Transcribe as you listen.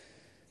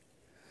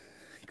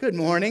Good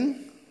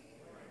morning.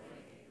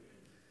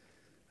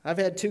 I've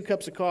had 2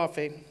 cups of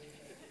coffee,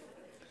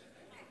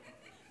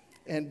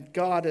 and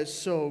God is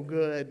so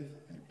good.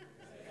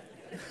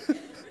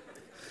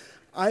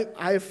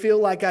 I feel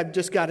like I've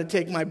just got to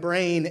take my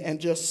brain and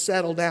just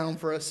settle down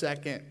for a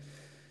second.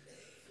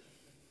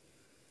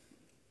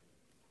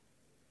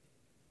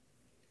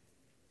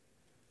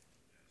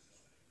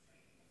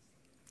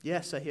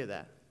 Yes, I hear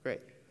that.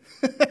 Great.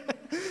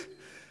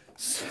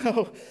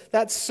 So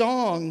that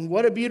song,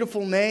 what a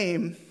beautiful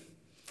name.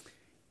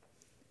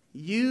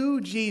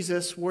 You,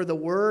 Jesus, were the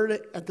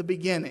Word at the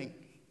beginning.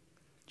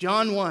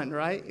 John 1,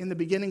 right? In the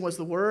beginning was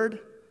the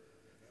Word.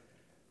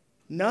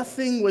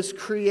 Nothing was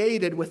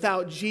created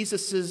without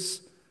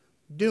Jesus'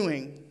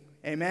 doing.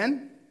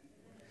 Amen?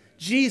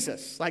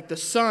 Jesus, like the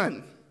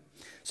Son.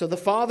 So the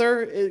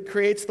Father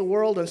creates the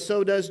world, and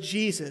so does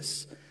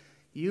Jesus.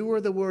 You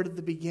were the Word at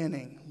the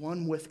beginning,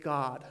 one with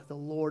God, the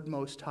Lord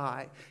Most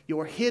High.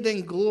 Your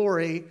hidden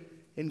glory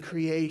in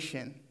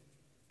creation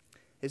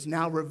is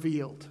now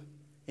revealed,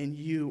 and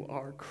you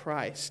are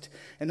Christ.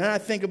 And then I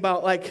think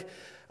about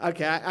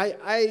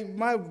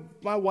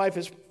my wife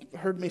has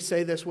heard me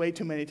say this way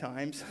too many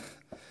times.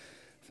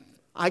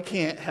 I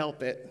can't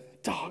help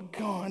it.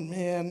 Doggone,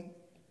 man.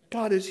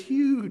 God is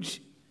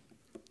huge.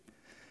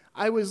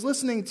 I was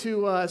listening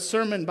to a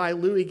sermon by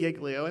Louis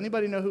Giglio.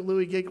 Anybody know who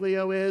Louis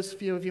Giglio is? A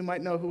few of you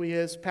might know who he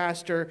is.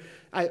 Pastor.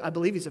 I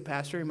believe he's a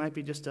pastor. He might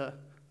be just a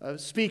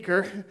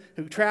speaker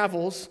who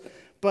travels.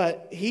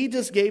 But he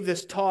just gave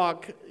this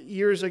talk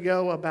years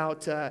ago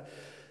about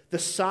the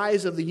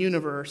size of the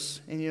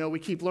universe. And, we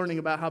keep learning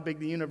about how big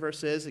the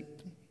universe is.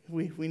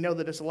 We know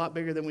that it's a lot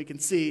bigger than we can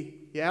see.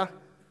 Yeah?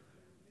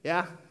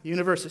 Yeah? The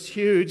universe is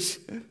huge.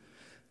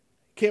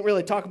 Can't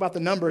really talk about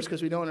the numbers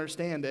because we don't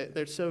understand it.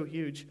 They're so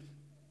huge.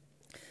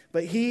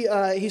 But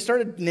he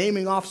started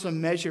naming off some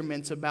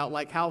measurements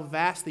about how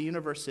vast the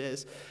universe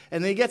is.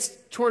 And then he gets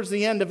towards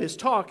the end of his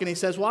talk and he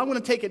says, well, I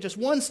want to take it just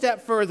one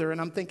step further.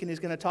 And I'm thinking he's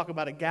going to talk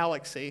about a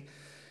galaxy.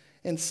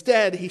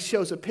 Instead, he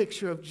shows a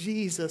picture of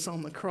Jesus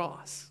on the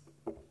cross.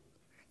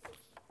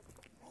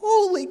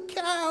 Holy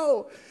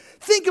cow!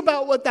 Think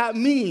about what that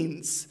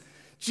means.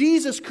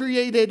 Jesus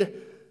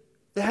created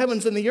the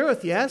heavens and the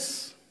earth,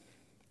 yes?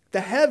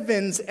 The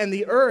heavens and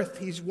the earth.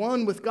 He's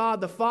one with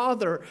God the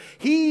Father.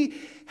 He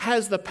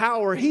has the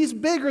power. He's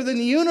bigger than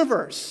the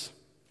universe.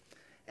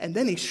 And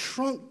then he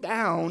shrunk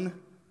down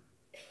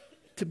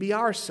to be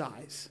our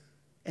size.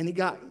 And he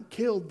got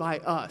killed by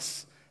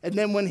us. And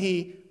then when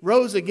he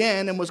rose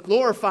again and was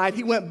glorified,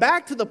 he went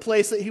back to the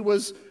place that he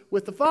was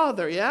with the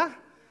Father, yeah?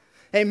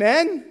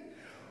 Amen?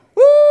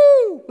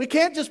 Woo! We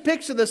can't just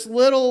picture this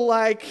little,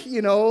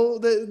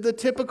 the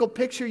typical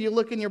picture. You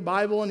look in your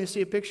Bible and you see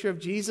a picture of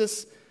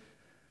Jesus.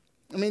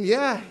 I mean,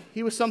 yeah,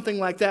 he was something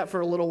like that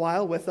for a little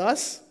while with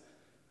us.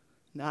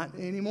 Not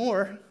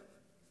anymore.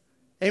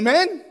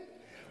 Amen?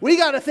 We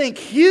got to think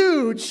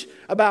huge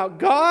about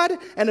God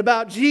and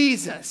about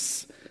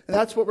Jesus. And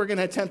that's what we're going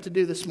to attempt to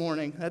do this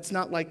morning. That's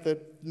not like the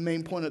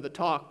main point of the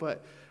talk,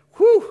 but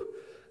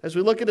as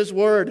we look at his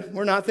word,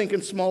 we're not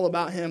thinking small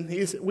about him.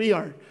 We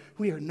are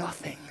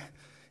nothing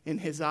in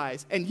his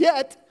eyes. And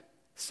yet,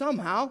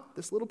 somehow,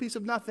 this little piece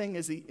of nothing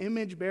is the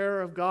image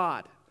bearer of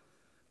God.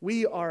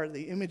 We are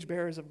the image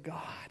bearers of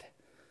God.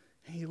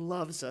 And he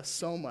loves us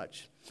so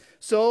much.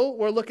 So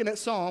we're looking at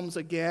Psalms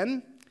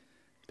again.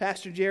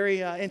 Pastor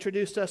Jerry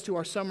introduced us to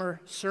our summer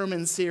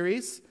sermon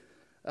series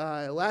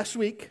last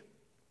week.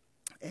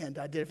 And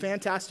I did a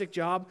fantastic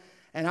job.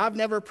 And I've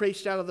never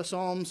preached out of the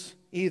Psalms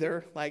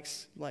either, like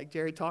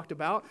Jerry talked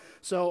about.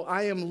 So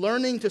I am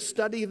learning to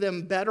study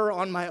them better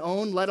on my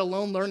own, let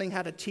alone learning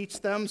how to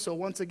teach them. So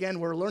once again,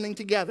 we're learning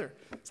together.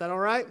 Is that all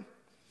right?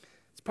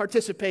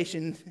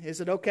 Participation. Is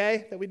it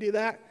okay that we do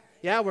that?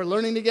 Yeah, we're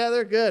learning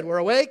together. Good. We're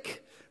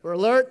awake. We're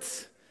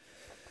alert.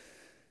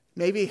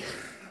 Maybe.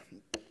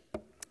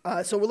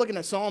 So we're looking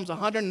at Psalms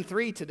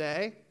 103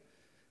 today,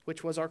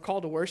 which was our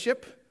call to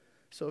worship.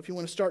 So if you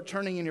want to start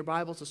turning in your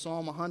Bibles to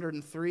Psalm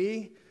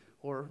 103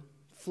 or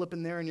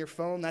flipping there in your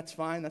phone, that's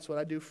fine. That's what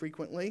I do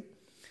frequently.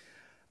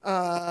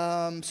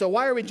 So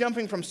why are we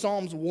jumping from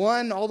Psalms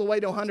 1 all the way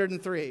to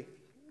 103?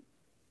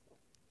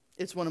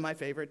 It's one of my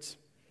favorites.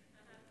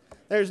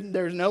 There's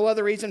no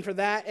other reason for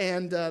that,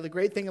 and the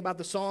great thing about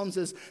the Psalms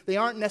is they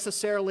aren't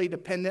necessarily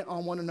dependent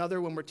on one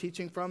another when we're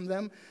teaching from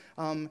them.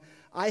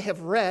 I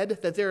have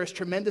read that there is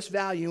tremendous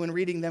value in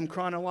reading them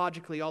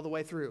chronologically all the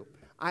way through.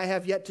 I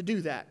have yet to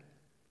do that,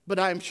 but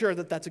I'm sure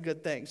that that's a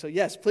good thing. So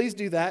yes, please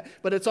do that,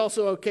 but it's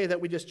also okay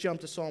that we just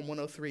jump to Psalm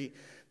 103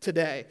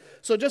 today.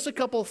 So just a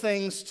couple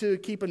things to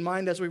keep in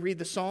mind as we read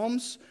the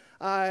Psalms.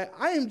 I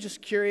am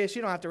just curious,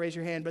 you don't have to raise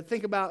your hand, but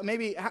think about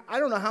I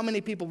don't know how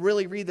many people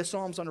really read the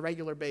Psalms on a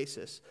regular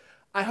basis.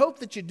 I hope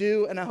that you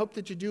do, and I hope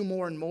that you do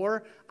more and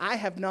more. I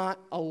have not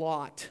a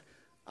lot.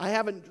 I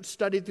haven't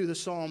studied through the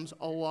Psalms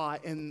a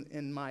lot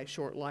in my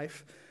short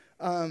life.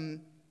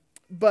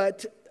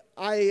 But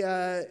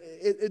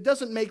it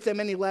doesn't make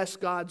them any less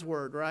God's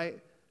word, right?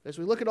 As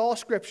we look at all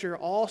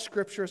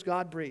Scripture is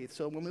God-breathed.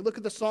 So when we look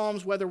at the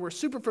Psalms, whether we're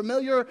super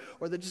familiar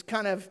or they're just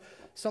kind of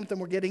something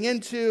we're getting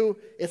into,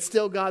 it's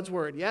still God's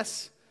Word,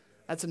 yes?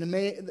 That's an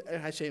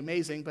I say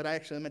amazing, but I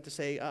actually meant to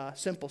say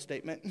simple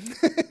statement.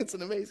 It's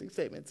an amazing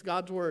statement. It's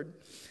God's Word.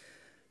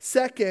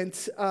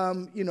 Second,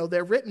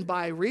 they're written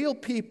by real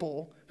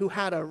people who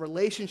had a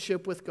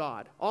relationship with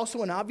God.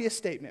 Also an obvious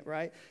statement,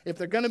 right? If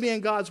they're going to be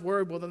in God's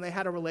Word, well, then they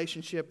had a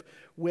relationship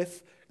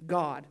with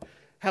God.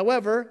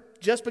 However,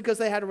 just because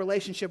they had a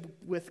relationship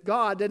with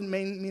God didn't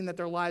mean that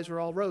their lives were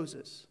all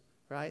roses,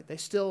 right? They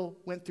still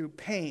went through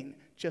pain,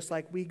 just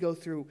like we go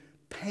through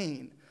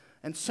pain.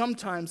 And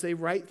sometimes they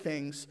write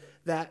things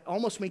that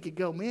almost make you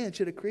go, man,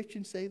 should a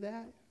Christian say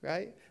that,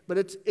 right?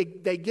 But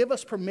they give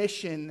us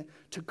permission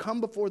to come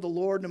before the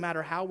Lord no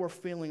matter how we're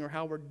feeling or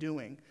how we're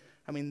doing.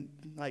 I mean,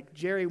 like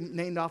Jerry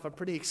named off a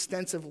pretty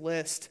extensive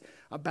list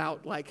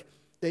about like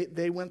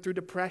they went through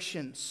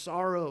depression,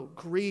 sorrow,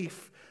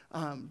 grief,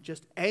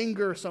 just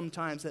anger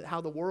sometimes at how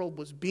the world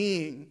was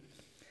being.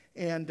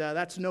 And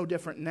that's no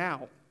different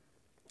now.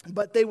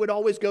 But they would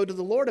always go to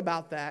the Lord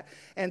about that.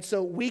 And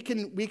so we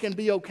can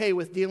be okay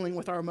with dealing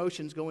with our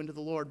emotions going to the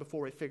Lord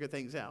before we figure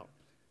things out.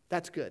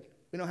 That's good.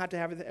 We don't have to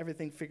have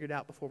everything figured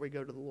out before we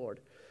go to the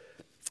Lord.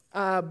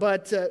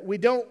 But we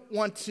don't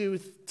want to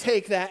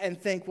take that and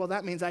think, well,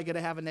 that means I got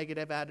to have a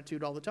negative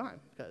attitude all the time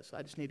because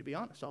I just need to be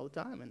honest all the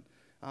time and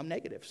I'm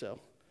negative. So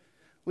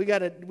we got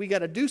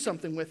to do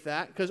something with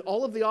that because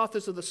all of the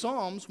authors of the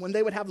Psalms, when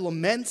they would have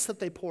laments that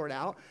they poured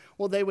out,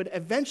 well, they would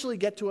eventually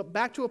get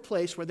back to a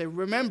place where they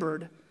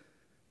remembered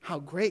how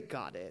great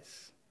God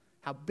is,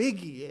 how big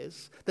He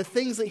is, the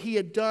things that He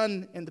had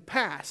done in the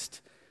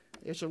past.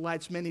 The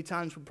Israelites many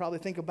times would probably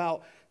think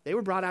about they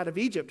were brought out of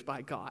Egypt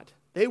by God.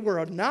 They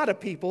were not a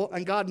people,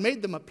 and God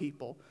made them a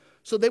people.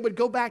 So they would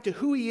go back to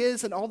who He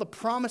is and all the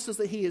promises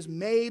that He has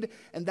made,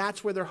 and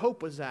that's where their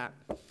hope was at.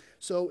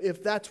 So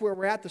if that's where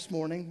we're at this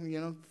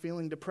morning,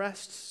 feeling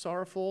depressed,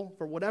 sorrowful,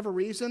 for whatever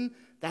reason,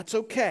 that's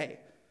okay.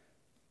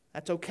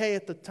 That's okay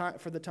at the time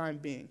for the time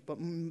being. But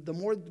the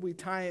more we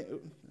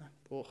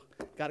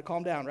got to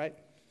calm down, right?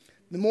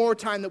 The more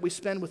time that we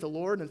spend with the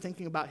Lord and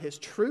thinking about His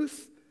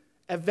truth,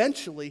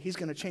 eventually He's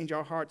going to change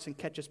our hearts and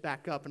catch us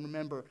back up and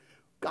remember,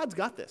 God's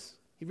got this.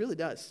 He really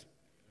does.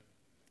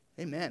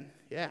 Amen.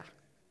 Yeah.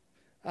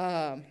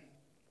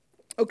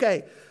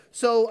 Okay.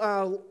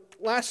 So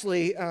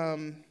lastly,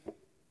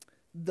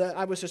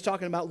 I was just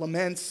talking about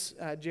laments.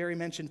 Jerry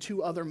mentioned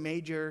two other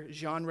major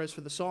genres for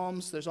the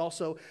Psalms. There's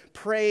also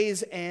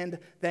praise and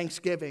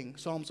thanksgiving.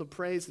 Psalms of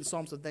praise and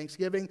Psalms of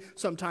thanksgiving.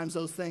 Sometimes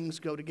those things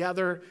go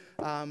together.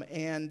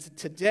 And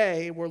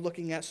today we're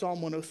looking at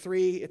Psalm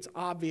 103. It's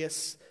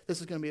obvious this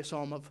is going to be a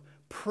psalm of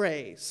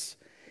praise.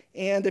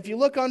 And if you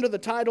look under the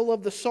title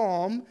of the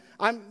psalm,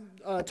 I'm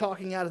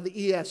talking out of the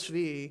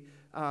ESV.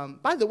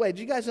 By the way,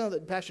 do you guys know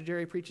that Pastor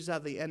Jerry preaches out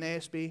of the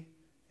NASB?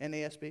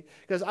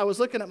 Because I was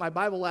looking at my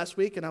Bible last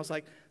week and I was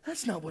like,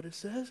 that's not what it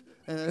says.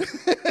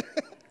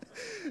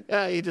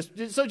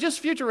 Just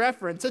future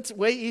reference. It's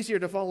way easier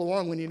to follow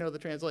along when you know the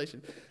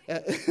translation.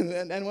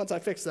 And once I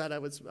fixed that, I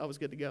was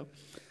good to go.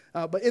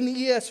 But in the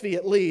ESV,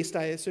 at least,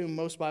 I assume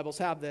most Bibles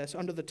have this.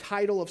 Under the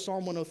title of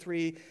Psalm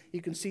 103,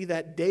 you can see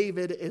that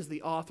David is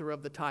the author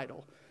of the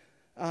title.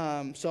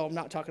 So I'm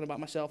not talking about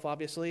myself,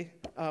 obviously.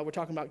 We're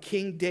talking about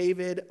King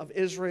David of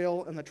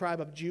Israel and the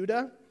tribe of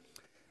Judah.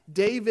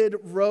 David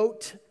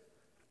wrote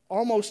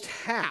almost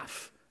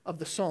half of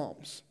the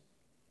Psalms.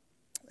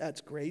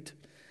 That's great.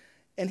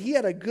 And he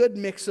had a good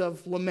mix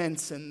of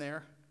laments in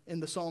there, in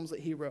the Psalms that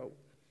he wrote.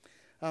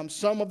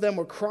 Some of them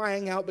were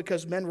crying out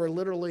because men were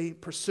literally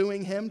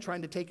pursuing him,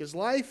 trying to take his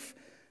life.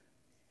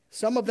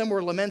 Some of them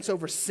were laments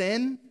over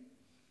sin.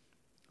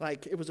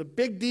 Like, it was a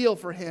big deal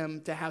for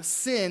him to have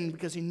sin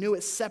because he knew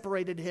it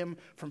separated him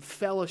from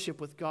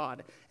fellowship with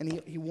God.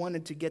 And he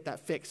wanted to get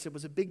that fixed. It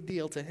was a big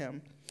deal to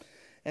him.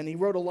 And he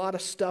wrote a lot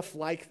of stuff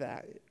like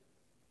that.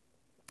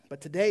 But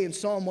today in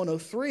Psalm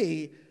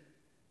 103,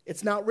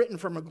 it's not written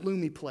from a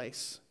gloomy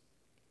place.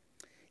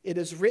 It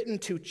is written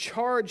to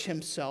charge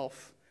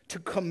himself, to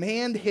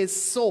command his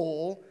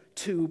soul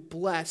to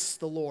bless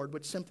the Lord,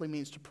 which simply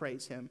means to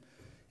praise him.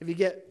 If you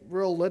get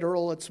real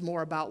literal, it's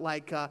more about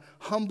like a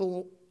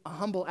humble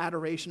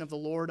adoration of the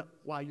Lord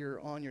while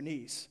you're on your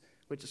knees,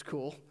 which is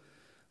cool.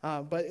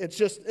 But it's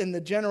just in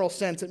the general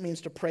sense, it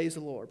means to praise the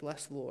Lord,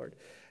 bless the Lord.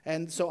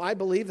 And so I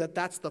believe that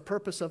that's the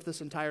purpose of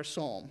this entire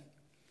psalm.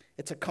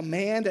 It's a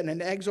command and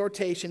an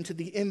exhortation to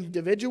the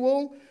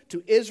individual,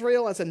 to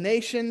Israel as a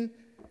nation,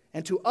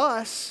 and to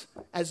us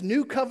as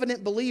new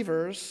covenant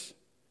believers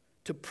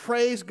to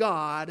praise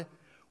God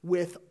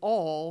with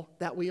all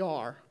that we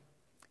are.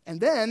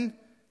 And then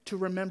to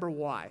remember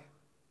why.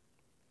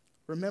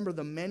 Remember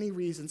the many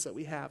reasons that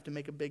we have to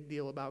make a big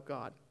deal about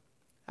God.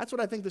 That's what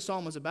I think the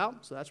psalm was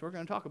about, so that's what we're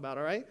going to talk about,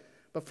 all right?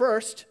 But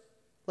first,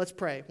 let's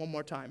pray one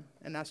more time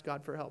and ask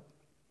God for help.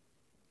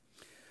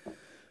 So,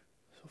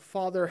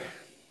 Father,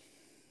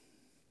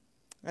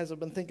 as I've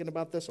been thinking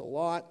about this a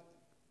lot,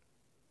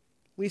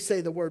 We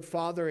say the word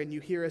Father, and you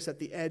hear us at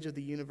the edge of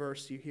the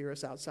universe. You hear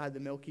us outside the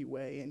Milky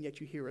Way, and yet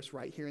you hear us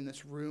right here in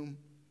this room.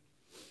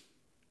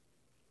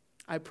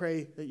 I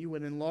pray that you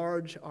would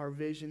enlarge our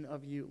vision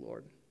of you,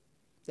 Lord.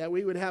 That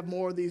we would have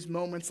more of these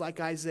moments like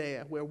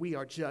Isaiah, where we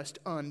are just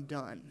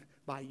undone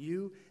by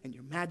you and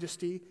your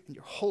majesty and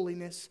your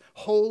holiness.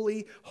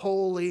 Holy,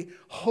 holy,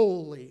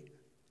 holy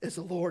is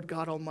the Lord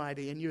God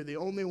Almighty, and you're the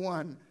only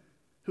one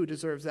who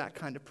deserves that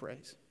kind of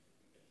praise.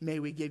 May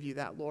we give you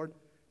that, Lord.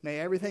 May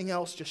everything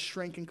else just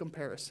shrink in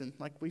comparison.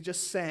 Like we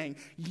just sang,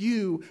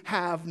 you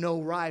have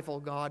no rival,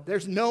 God.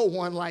 There's no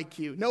one like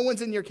you. No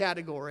one's in your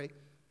category.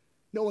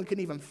 No one can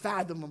even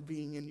fathom of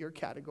being in your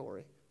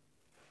category.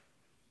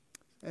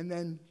 And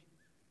then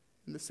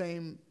in the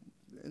same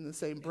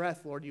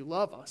breath, Lord, you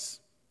love us.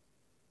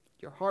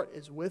 Your heart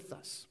is with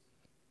us.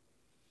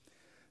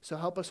 So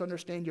help us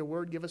understand your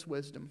word. Give us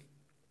wisdom.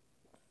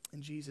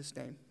 In Jesus'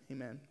 name,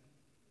 amen.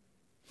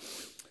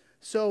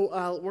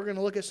 So we're going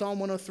to look at Psalm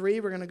 103.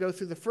 We're going to go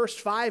through the first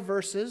 5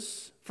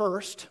 verses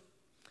first,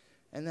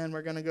 and then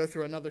we're going to go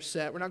through another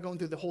set. We're not going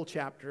through the whole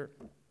chapter.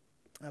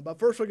 But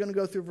first we're going to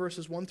go through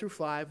verses 1 through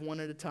 5, one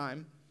at a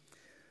time.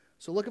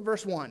 So look at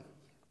verse 1.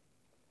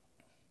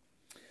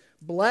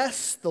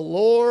 Bless the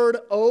Lord,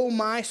 O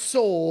my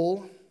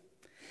soul,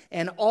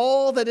 and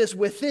all that is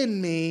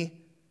within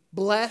me,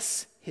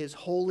 bless his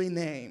holy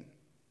name.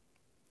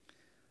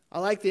 I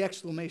like the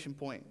exclamation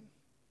point.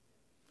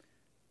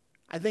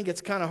 I think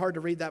it's kind of hard to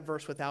read that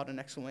verse without an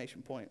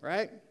exclamation point,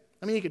 right?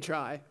 I mean, you could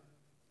try.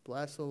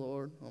 Bless the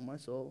Lord, O my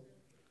soul.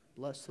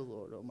 Bless the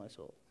Lord, O my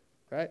soul.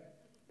 Right?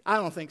 I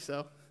don't think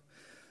so.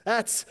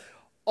 That's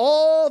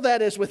all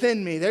that is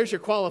within me. There's your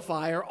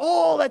qualifier.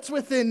 All that's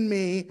within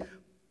me,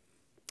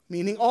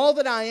 meaning all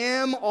that I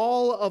am,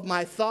 all of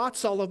my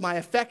thoughts, all of my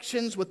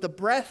affections, with the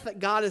breath that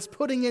God is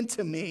putting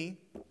into me.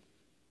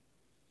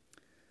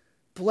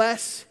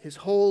 Bless his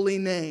holy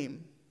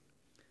name.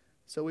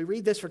 So we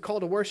read this for call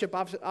to worship.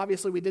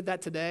 Obviously, we did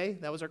that today.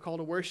 That was our call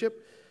to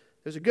worship.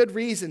 There's a good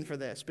reason for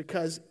this,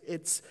 because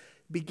it's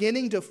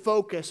beginning to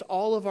focus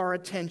all of our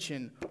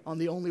attention on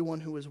the only one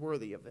who is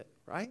worthy of it,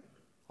 right?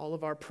 All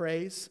of our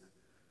praise.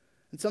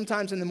 And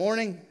sometimes in the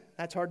morning,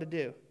 that's hard to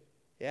do.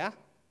 Yeah?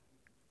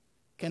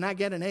 Can I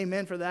get an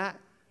amen for that?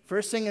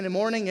 First thing in the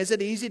morning, is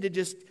it easy to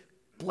just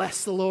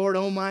bless the Lord,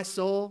 oh my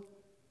soul?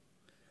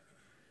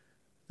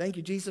 Thank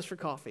you, Jesus, for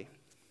coffee.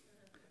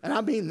 And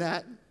I mean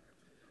that.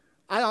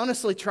 I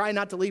honestly try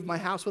not to leave my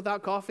house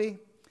without coffee.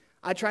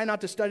 I try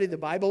not to study the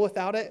Bible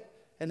without it.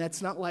 And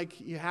it's not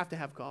like you have to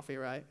have coffee,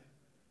 right?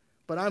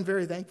 But I'm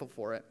very thankful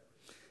for it.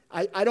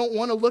 I don't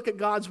want to look at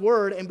God's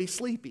word and be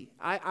sleepy.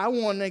 I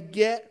want to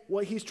get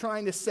what he's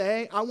trying to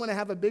say. I want to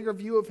have a bigger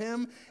view of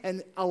him.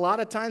 And a lot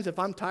of times if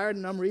I'm tired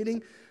and I'm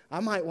reading, I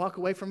might walk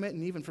away from it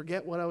and even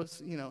forget what I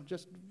was,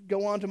 just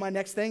go on to my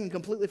next thing and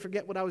completely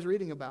forget what I was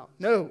reading about.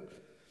 No.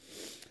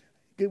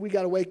 We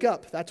got to wake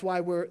up. That's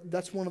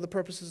one of the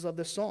purposes of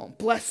this psalm.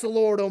 Bless the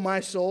Lord, O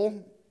my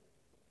soul.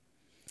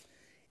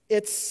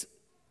 It's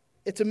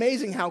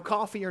amazing how,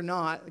 coffee or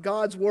not,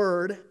 God's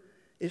word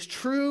is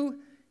true,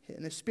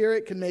 and the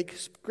Spirit can make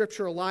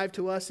Scripture alive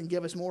to us and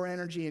give us more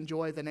energy and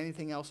joy than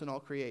anything else in all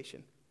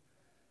creation.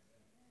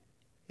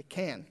 It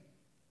can.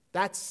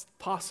 That's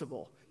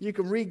possible. You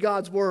can read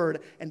God's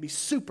word and be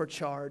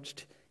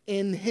supercharged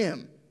in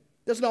him.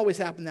 Doesn't always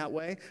happen that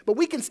way, but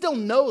we can still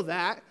know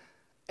that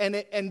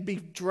and be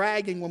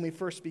dragging when we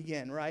first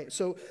begin, right?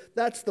 So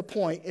that's the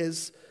point,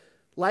 is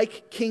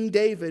like King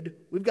David,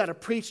 we've got to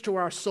preach to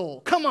our soul.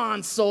 Come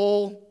on,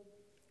 soul.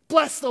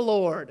 Bless the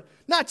Lord.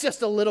 Not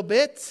just a little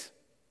bit.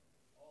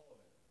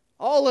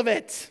 All of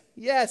it.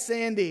 Yes,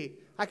 Andy.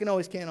 I can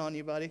always count on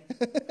you, buddy.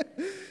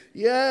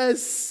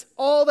 Yes.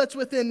 All that's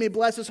within me,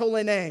 bless his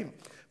holy name.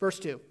 Verse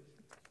 2.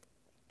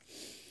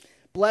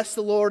 Bless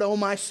the Lord, O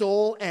my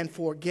soul, and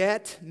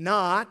forget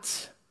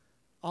not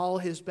all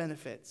his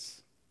benefits.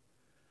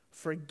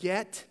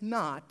 Forget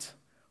not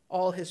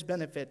all his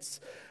benefits.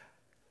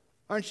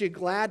 Aren't you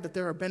glad that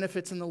there are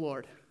benefits in the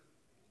Lord?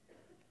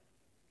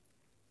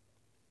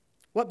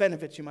 What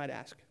benefits, you might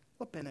ask?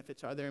 What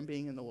benefits are there in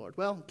being in the Lord?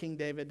 Well, King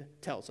David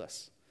tells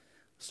us,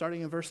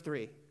 starting in verse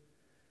 3,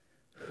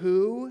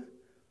 who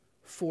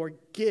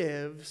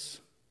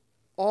forgives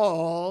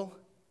all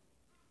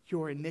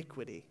your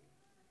iniquity.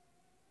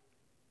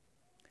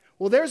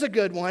 Well, there's a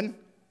good one.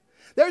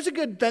 There's a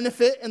good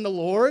benefit in the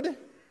Lord.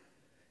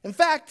 In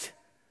fact,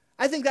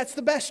 I think that's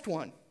the best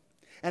one.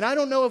 And I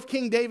don't know if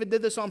King David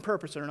did this on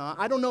purpose or not.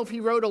 I don't know if he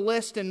wrote a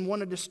list and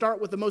wanted to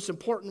start with the most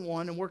important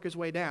one and work his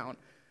way down.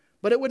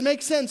 But it would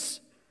make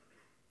sense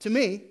to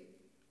me,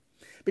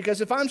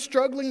 because if I'm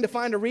struggling to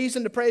find a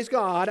reason to praise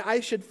God, I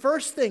should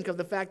first think of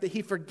the fact that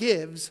he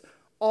forgives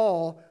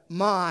all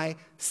my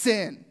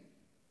sin.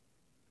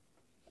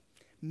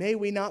 May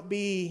we not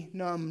be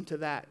numb to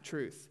that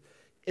truth.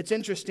 It's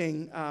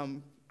interesting.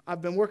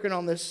 I've been working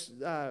on this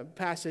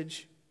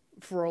passage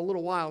for a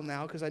little while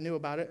now, because I knew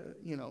about it,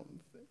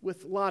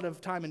 with a lot of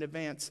time in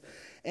advance.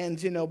 And,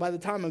 by the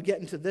time I'm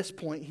getting to this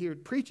point here,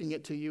 preaching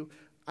it to you,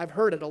 I've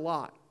heard it a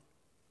lot.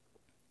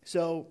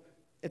 So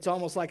it's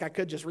almost like I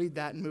could just read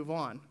that and move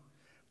on.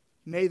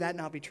 May that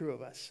not be true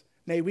of us.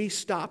 May we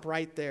stop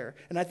right there.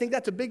 And I think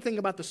that's a big thing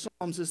about the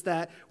Psalms is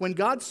that when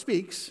God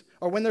speaks,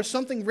 or when there's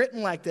something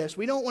written like this,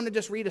 we don't want to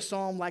just read a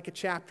psalm like a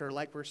chapter,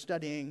 like we're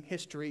studying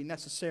history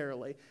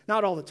necessarily.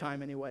 Not all the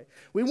time anyway.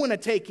 We want to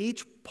take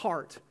each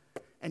part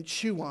and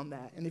chew on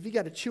that. And if you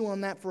got to chew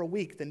on that for a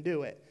week, then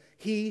do it.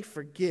 He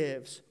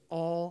forgives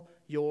all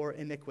your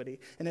iniquity.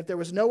 And if there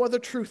was no other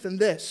truth in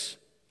this,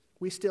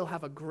 we still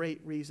have a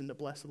great reason to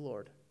bless the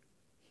Lord.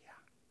 Yeah.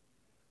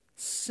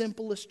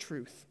 Simplest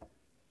truth.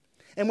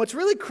 And what's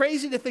really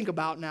crazy to think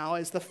about now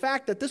is the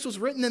fact that this was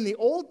written in the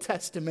Old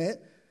Testament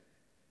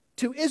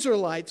to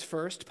Israelites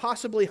first,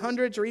 possibly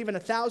hundreds or even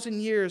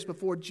 1,000 years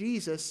before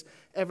Jesus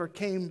ever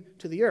came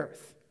to the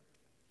earth.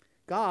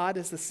 God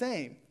is the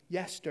same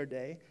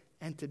yesterday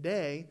and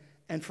today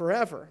and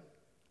forever.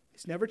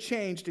 He's never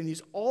changed, and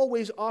he's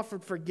always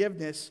offered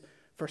forgiveness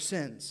for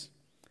sins.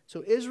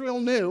 So Israel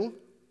knew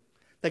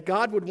that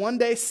God would one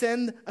day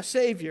send a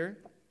Savior.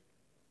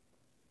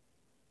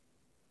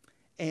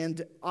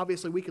 And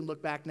obviously we can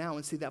look back now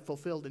and see that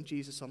fulfilled in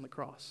Jesus on the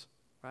cross,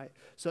 right?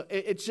 So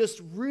it's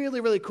just really,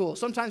 really cool.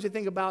 Sometimes we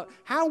think about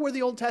how were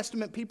the Old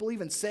Testament people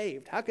even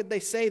saved? How could they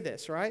say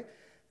this, right?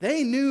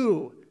 They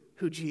knew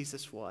who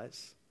Jesus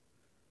was.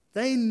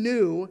 They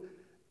knew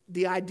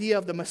the idea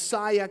of the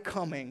Messiah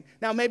coming.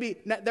 Now maybe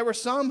there were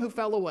some who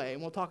fell away,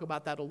 and we'll talk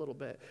about that a little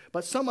bit.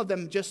 But some of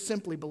them just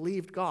simply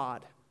believed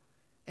God,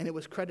 and it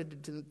was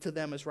credited to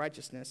them as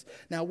righteousness.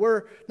 Now,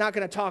 we're not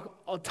going to talk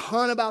a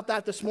ton about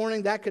that this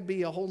morning. That could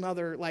be a whole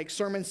nother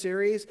sermon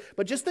series.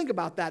 But just think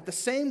about that. The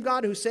same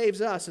God who saves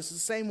us is the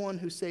same one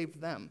who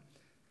saved them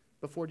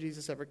before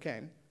Jesus ever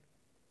came.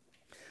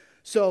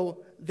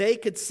 So they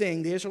could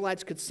sing, the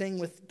Israelites could sing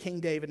with King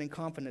David in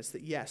confidence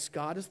that, yes,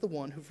 God is the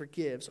one who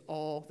forgives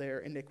all their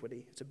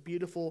iniquity. It's a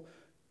beautiful,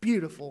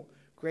 beautiful,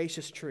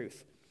 gracious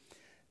truth.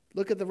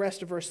 Look at the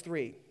rest of verse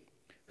 3.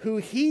 Who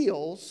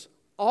heals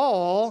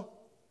all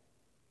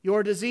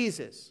your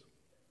diseases.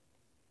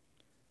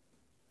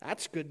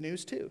 That's good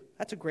news too.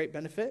 That's a great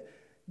benefit.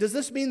 Does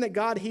this mean that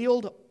God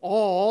healed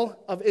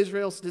all of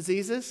Israel's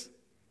diseases?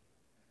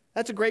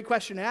 That's a great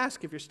question to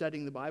ask if you're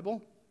studying the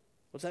Bible.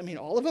 Does that mean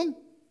all of them?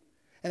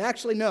 And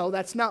actually, no,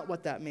 that's not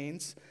what that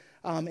means.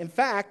 In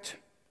fact,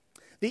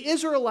 the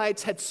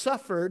Israelites had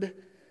suffered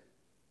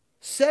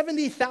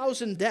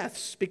 70,000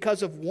 deaths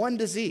because of one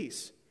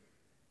disease.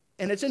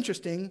 And it's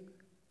interesting,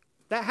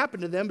 that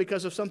happened to them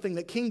because of something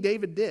that King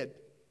David did.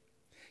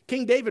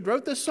 King David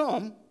wrote this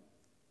psalm,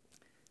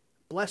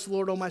 bless the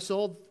Lord, O my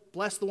soul,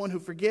 bless the one who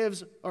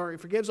forgives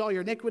all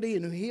your iniquity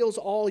and who heals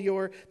all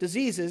your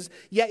diseases.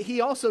 Yet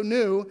he also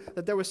knew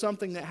that there was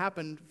something that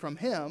happened from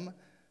him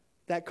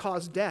that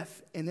caused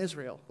death in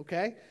Israel,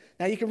 okay?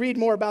 Now you can read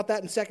more about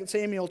that in 2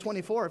 Samuel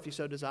 24 if you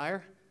so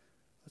desire.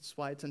 That's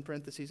why it's in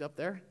parentheses up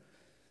there.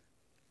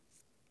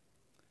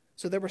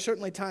 So there were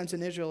certainly times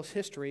in Israel's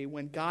history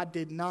when God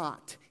did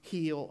not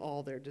heal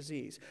all their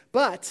disease.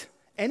 But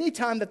any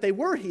time that they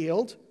were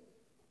healed,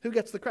 who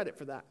gets the credit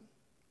for that?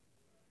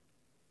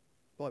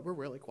 Boy, we're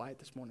really quiet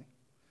this morning.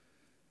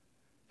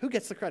 Who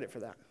gets the credit for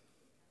that?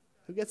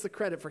 Who gets the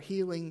credit for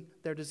healing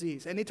their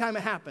disease? Anytime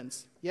it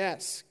happens,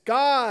 yes,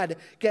 God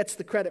gets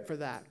the credit for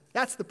that.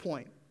 That's the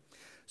point.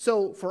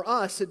 So for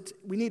us,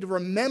 we need to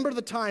remember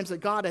the times that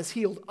God has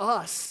healed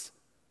us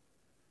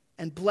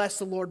and bless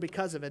the Lord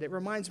because of it. It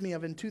reminds me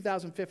of in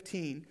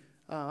 2015,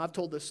 I've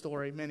told this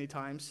story many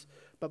times,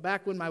 but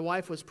back when my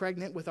wife was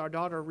pregnant with our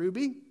daughter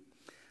Ruby,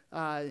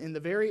 in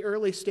the very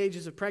early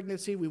stages of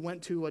pregnancy, we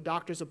went to a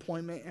doctor's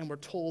appointment and were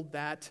told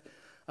that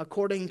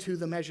according to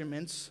the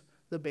measurements,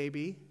 the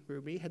baby,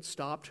 Ruby, had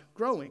stopped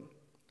growing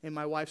in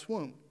my wife's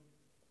womb.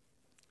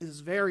 This is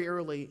very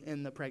early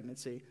in the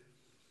pregnancy.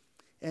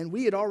 And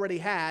we had already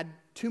had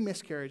 2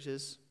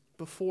 miscarriages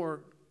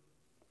before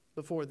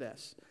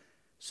this.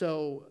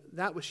 So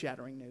that was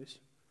shattering news.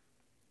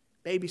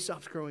 Baby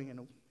stops growing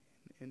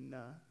in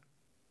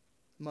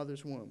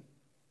mother's womb.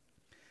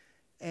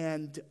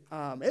 And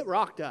it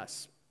rocked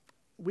us.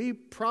 We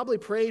probably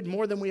prayed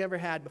more than we ever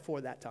had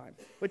before that time,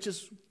 which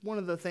is one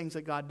of the things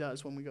that God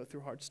does when we go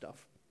through hard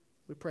stuff.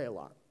 We pray a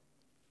lot.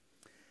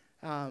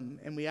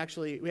 And we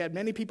had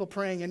many people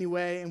praying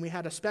anyway, and we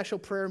had a special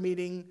prayer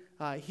meeting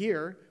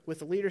here with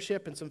the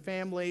leadership and some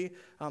family.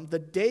 The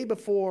day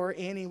before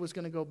Annie was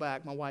going to go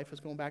back, my wife was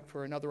going back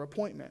for another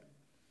appointment.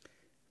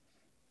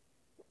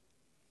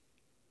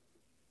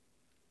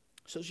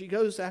 So she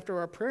goes after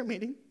our prayer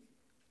meeting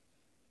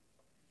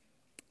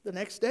the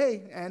next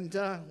day, and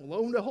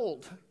lo and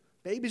behold,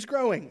 baby's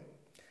growing.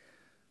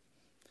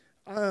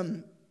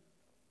 And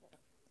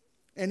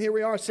here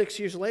we are 6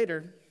 years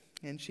later,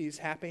 and she's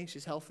happy,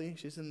 she's healthy,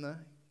 she's in the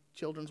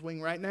children's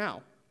wing right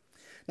now.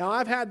 Now,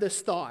 I've had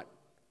this thought.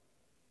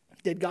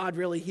 Did God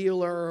really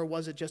heal her, or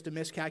was it just a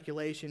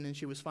miscalculation and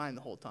she was fine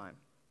the whole time?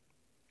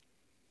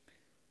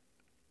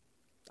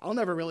 I'll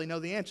never really know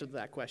the answer to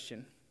that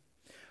question.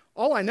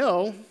 All I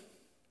know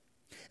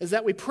is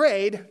that we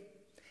prayed,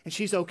 and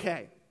she's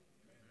okay.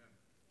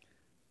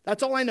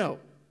 That's all I know.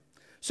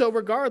 So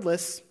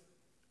regardless,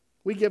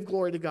 We give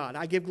glory to God.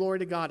 I give glory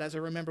to God as I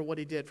remember what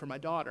he did for my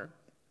daughter.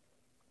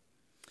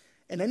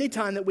 And any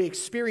time that we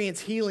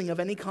experience healing of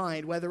any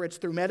kind, whether it's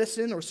through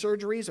medicine or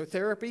surgeries or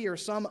therapy or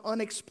some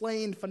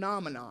unexplained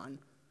phenomenon,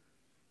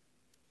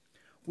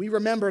 we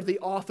remember the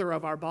author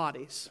of our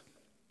bodies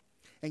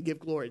and give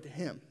glory to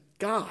him.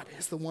 God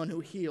is the one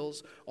who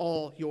heals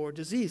all your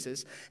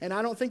diseases. And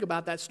I don't think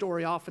about that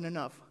story often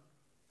enough.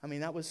 I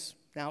mean, that was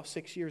now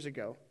 6 years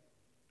ago.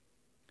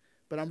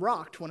 But I'm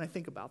rocked when I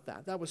think about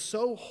that. That was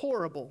so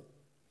horrible.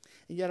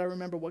 And yet I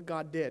remember what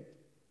God did.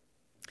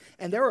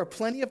 And there are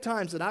plenty of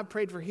times that I've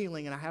prayed for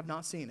healing and I have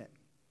not seen it.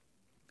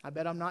 I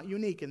bet I'm not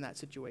unique in that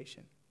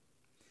situation.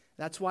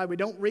 That's why we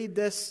don't read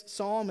this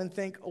psalm and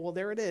think, oh, well,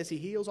 there it is. He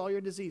heals all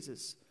your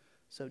diseases.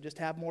 So just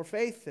have more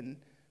faith, and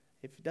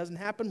if it doesn't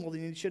happen, well,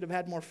 then you should have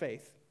had more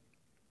faith.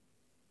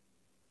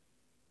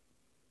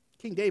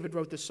 King David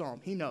wrote this psalm.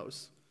 He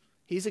knows.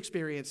 He's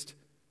experienced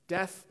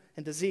death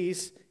and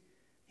disease.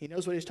 He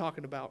knows what he's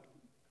talking about.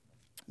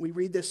 We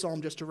read this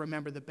psalm just to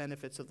remember the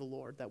benefits of the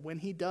Lord, that when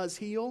he does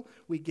heal,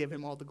 we give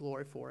him all the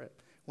glory for it.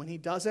 When he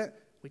doesn't,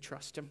 we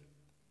trust him.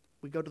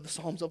 We go to the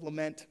Psalms of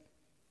Lament,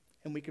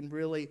 and we can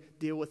really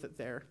deal with it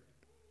there.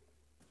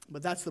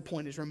 But that's the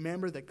point, is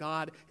remember that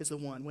God is the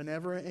one.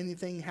 Whenever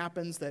anything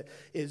happens that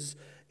is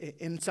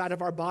inside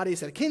of our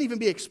bodies that can't even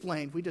be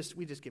explained, we just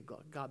give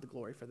God the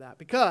glory for that.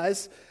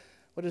 Because,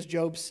 what does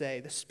Job say?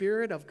 The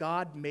Spirit of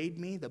God made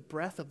me, the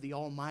breath of the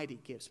Almighty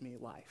gives me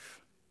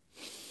life.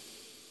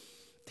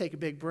 Take a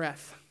big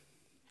breath.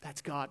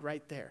 That's God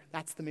right there.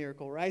 That's the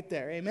miracle right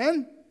there.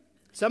 Amen?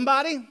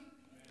 Somebody?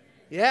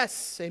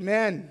 Yes,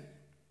 amen.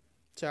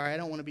 Sorry, I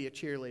don't want to be a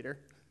cheerleader.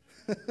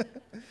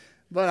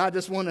 But I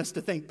just want us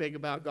to think big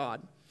about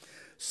God.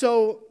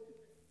 So,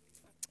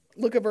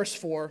 look at verse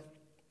 4.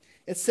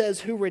 It says,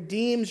 who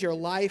redeems your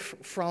life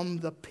from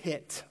the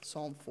pit.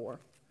 Psalm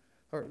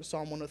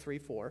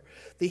 103:4.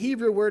 The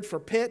Hebrew word for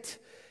pit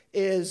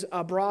is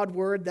a broad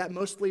word that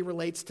mostly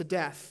relates to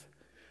death.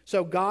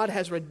 So God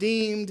has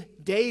redeemed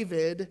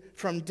David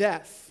from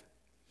death.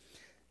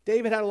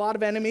 David had a lot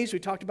of enemies. We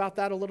talked about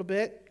that a little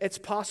bit. It's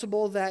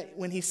possible that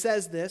when he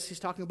says this, he's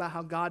talking about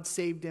how God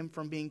saved him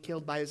from being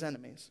killed by his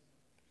enemies.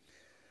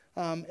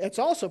 It's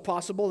also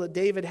possible that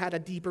David had a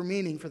deeper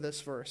meaning for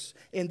this verse,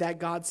 in that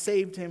God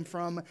saved him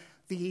from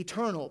the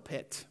eternal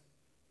pit,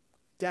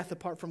 death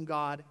apart from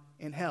God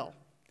in hell.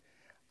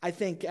 I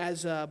think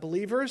as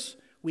believers,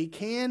 we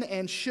can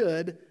and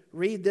should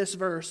read this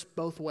verse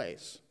both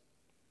ways.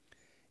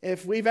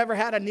 If we've ever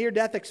had a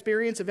near-death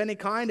experience of any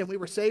kind and we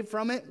were saved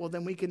from it, well,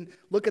 then we can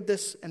look at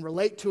this and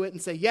relate to it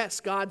and say, yes,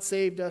 God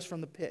saved us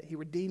from the pit. He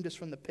redeemed us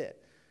from the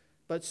pit.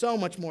 But so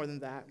much more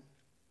than that.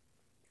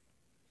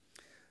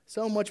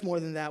 So much more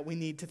than that, we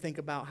need to think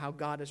about how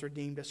God has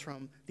redeemed us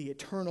from the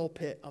eternal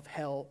pit of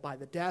hell by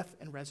the death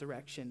and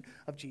resurrection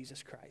of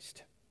Jesus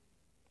Christ.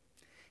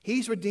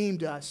 He's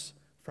redeemed us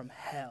from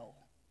hell.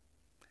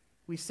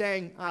 We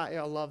sang, I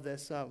love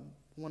this,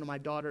 one of my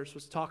daughters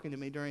was talking to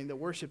me during the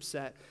worship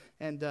set,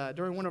 and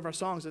during one of our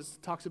songs, it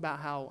talks about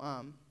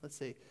how,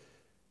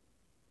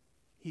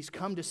 he's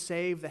come to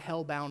save the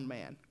hell-bound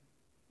man.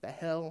 The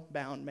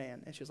hell-bound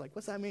man. And she was like,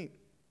 what's that mean?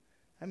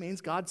 That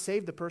means God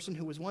saved the person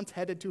who was once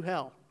headed to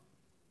hell.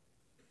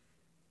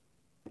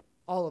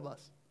 All of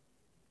us.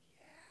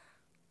 Yeah.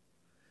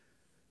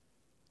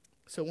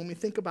 So when we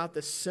think about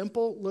this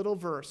simple little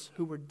verse,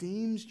 who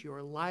redeems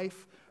your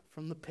life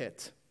from the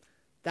pit,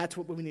 that's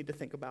what we need to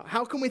think about.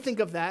 How can we think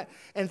of that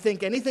and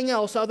think anything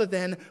else other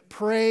than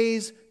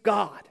praise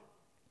God?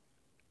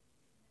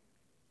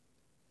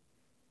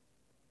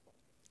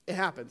 It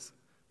happens.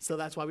 So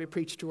that's why we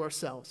preach to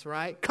ourselves,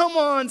 right? Come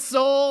on,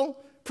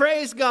 soul.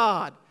 Praise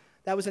God.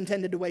 That was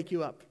intended to wake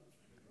you up.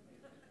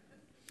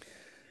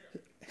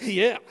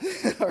 Yeah.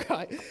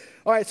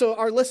 All right, so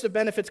our list of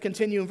benefits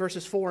continue in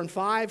verses 4 and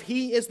 5.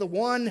 He is the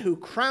one who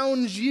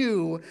crowns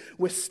you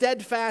with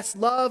steadfast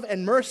love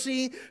and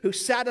mercy, who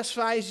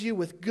satisfies you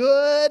with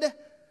good,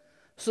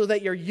 so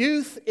that your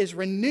youth is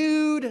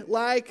renewed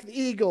like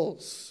the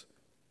eagles.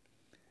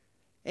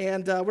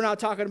 And we're not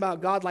talking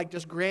about God like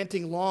just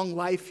granting long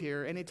life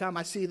here. Anytime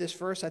I see this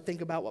verse, I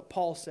think about what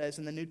Paul says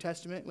in the New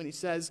Testament when he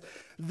says,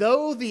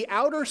 though the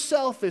outer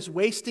self is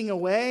wasting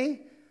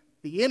away,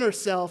 the inner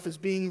self is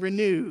being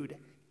renewed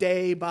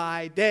day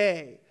by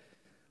day,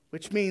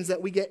 which means that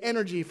we get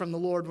energy from the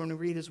Lord when we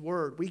read his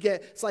word.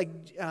 It's like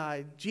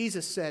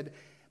Jesus said,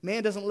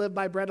 man doesn't live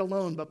by bread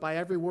alone, but by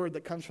every word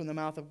that comes from the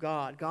mouth of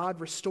God.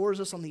 God restores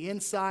us on the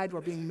inside.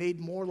 We're being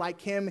made more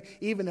like him,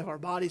 even if our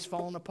body's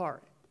fallen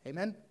apart.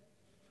 Amen?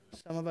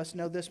 Some of us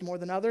know this more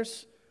than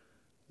others.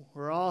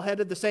 We're all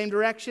headed the same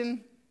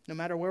direction, no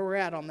matter where we're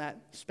at on that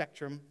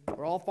spectrum.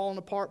 We're all falling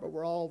apart, but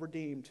we're all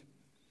redeemed.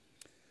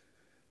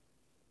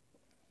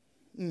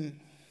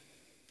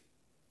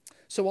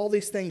 So all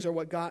these things are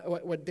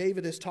what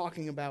David is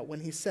talking about when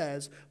he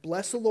says,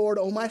 bless the Lord,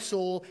 O my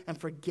soul, and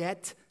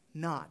forget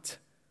not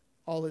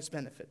all his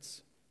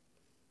benefits.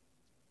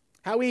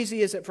 How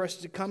easy is it for us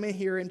to come in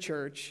here in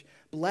church,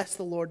 bless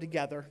the Lord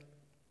together,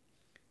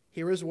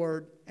 hear his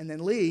word, and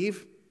then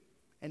leave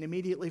and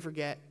immediately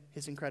forget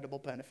his incredible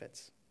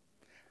benefits.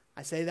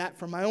 I say that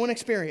from my own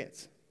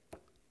experience.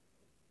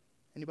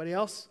 Anybody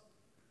else?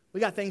 We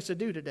got things to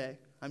do today,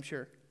 I'm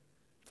sure.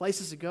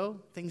 Places to go,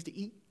 things to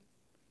eat.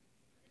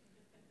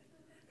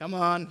 Come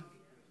on.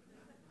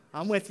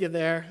 I'm with you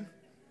there.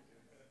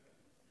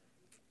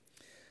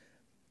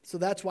 So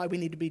that's why we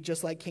need to be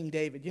just like King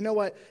David. You know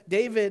what?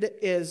 David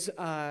is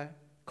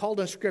called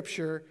in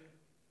Scripture,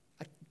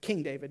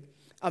 King David,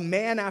 a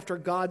man after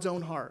God's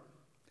own heart.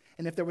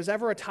 And if there was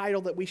ever a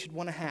title that we should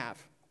want to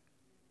have,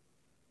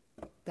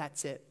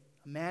 that's it.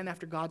 A man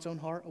after God's own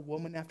heart, a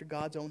woman after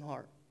God's own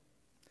heart.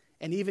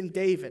 And even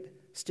David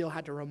still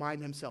had to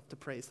remind himself to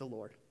praise the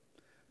Lord,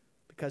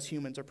 because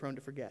humans are prone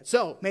to forget.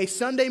 So, may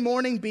Sunday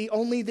morning be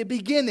only the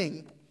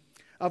beginning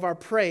of our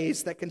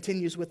praise that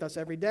continues with us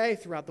every day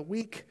throughout the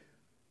week.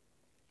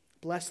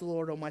 Bless the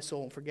Lord, O my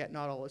soul, and forget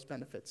not all his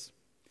benefits.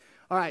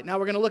 All right, now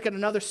we're going to look at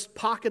another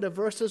pocket of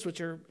verses, which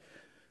are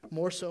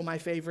more so my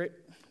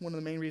favorite. One of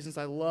the main reasons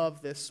I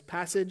love this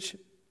passage.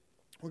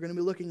 We're going to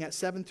be looking at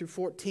 7 through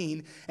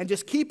 14 and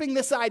just keeping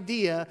this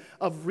idea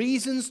of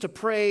reasons to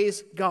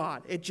praise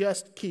God. It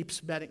just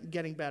keeps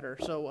getting better.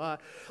 So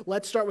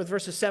let's start with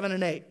verses 7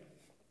 and 8.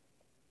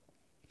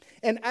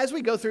 And as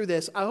we go through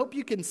this, I hope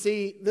you can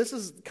see this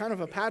is kind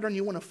of a pattern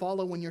you want to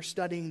follow when you're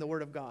studying the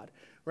Word of God,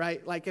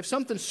 right? Like if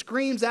something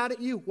screams out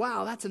at you,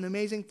 wow, that's an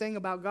amazing thing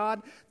about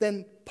God,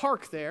 then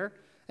park there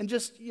and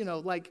just,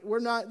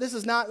 this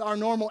is not our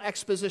normal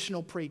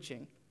expositional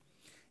preaching.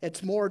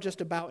 It's more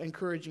just about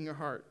encouraging your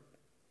heart.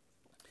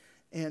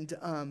 And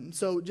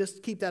so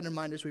just keep that in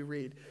mind as we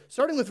read.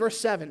 Starting with verse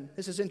 7,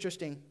 this is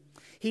interesting.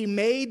 He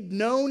made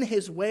known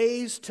his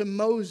ways to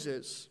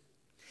Moses,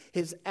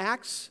 his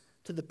acts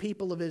to the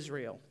people of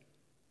Israel.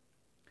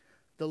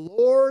 The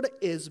Lord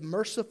is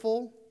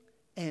merciful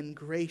and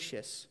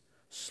gracious,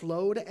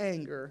 slow to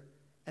anger,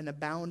 and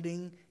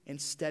abounding in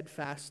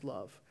steadfast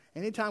love.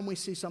 Anytime we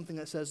see something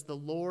that says the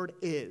Lord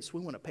is,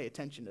 we want to pay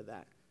attention to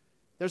that.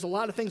 There's a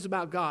lot of things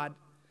about God.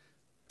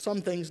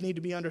 Some things need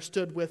to be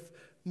understood with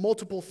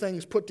multiple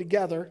things put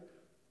together.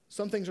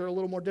 Some things are a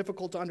little more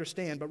difficult to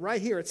understand. But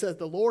right here it says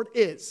the Lord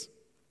is,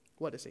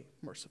 what is he?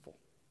 Merciful,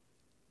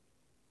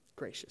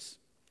 gracious.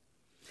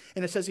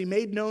 And it says he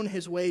made known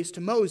his ways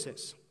to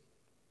Moses.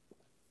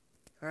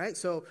 All right,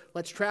 so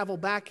let's travel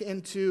back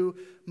into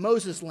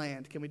Moses'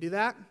 land. Can we do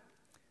that?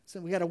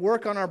 So we got to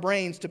work on our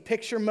brains to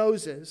picture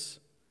Moses.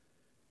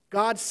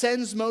 God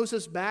sends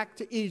Moses back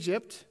to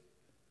Egypt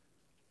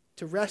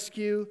to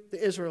rescue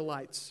the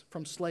Israelites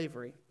from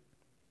slavery.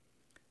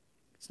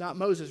 It's not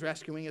Moses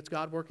rescuing, it's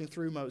God working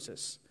through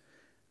Moses.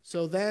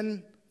 So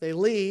then they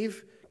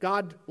leave.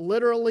 God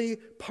literally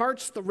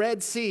parts the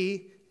Red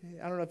Sea.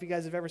 I don't know if you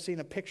guys have ever seen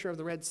a picture of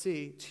the Red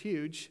Sea. It's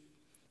huge.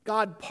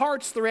 God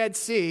parts the Red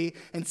Sea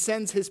and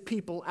sends his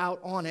people out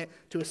on it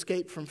to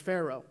escape from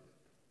Pharaoh.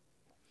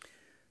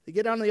 They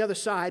get on the other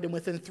side, and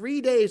within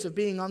 3 days of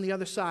being on the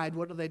other side,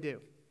 what do?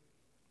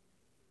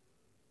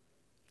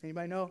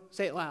 Anybody know?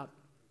 Say it loud.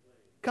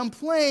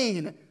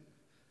 Complain.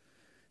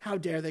 How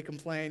dare they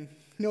complain?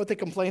 You know what they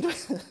complained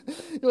about?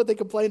 You know what they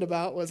complained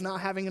about was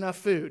not having enough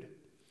food.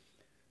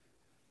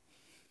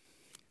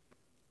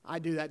 I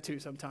do that too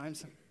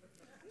sometimes.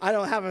 I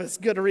don't have as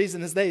good a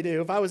reason as they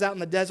do. If I was out in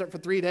the desert for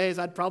 3 days,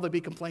 I'd probably be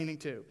complaining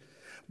too.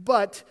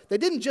 But they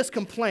didn't just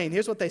complain.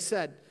 Here's what they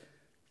said.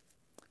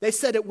 They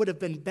said it would have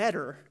been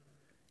better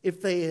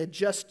if they had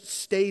just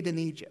stayed in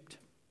Egypt.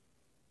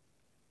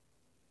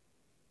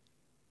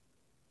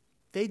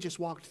 They just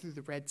walked through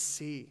the Red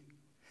Sea.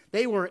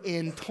 They were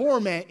in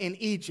torment in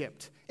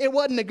Egypt. It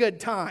wasn't a good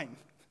time.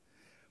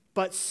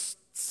 But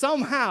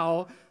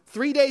somehow,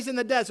 3 days in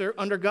the desert,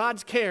 under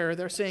God's care,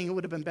 they're saying it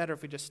would have been better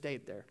if we just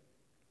stayed there.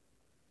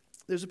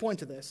 There's a point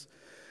to this.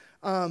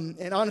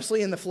 And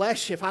honestly, in the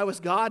flesh, if I was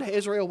God,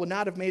 Israel would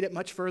not have made it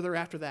much further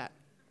after that.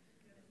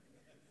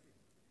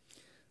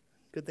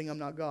 Good thing I'm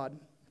not God.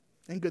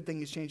 And good thing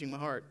he's changing my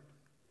heart.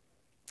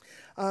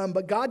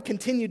 But God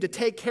continued to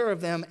take care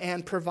of them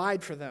and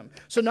provide for them.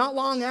 So not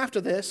long after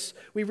this,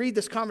 we read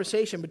this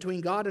conversation between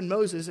God and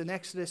Moses in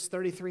Exodus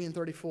 33 and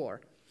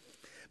 34.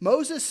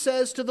 Moses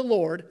says to the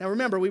Lord, now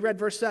remember, we read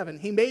verse 7,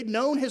 he made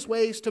known his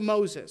ways to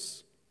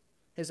Moses,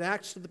 his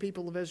acts to the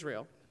people of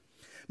Israel.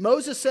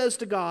 Moses says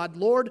to God,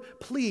 Lord,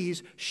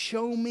 please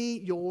show me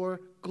your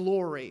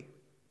glory.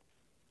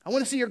 I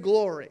want to see your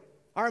glory.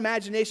 Our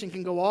imagination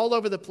can go all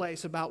over the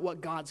place about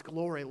what God's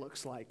glory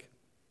looks like.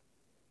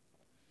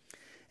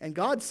 And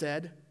God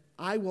said,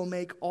 I will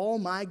make all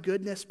my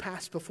goodness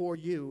pass before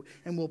you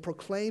and will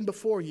proclaim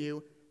before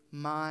you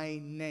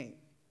my name.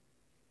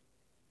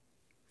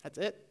 That's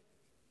it.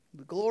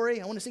 The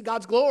glory. I want to see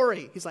God's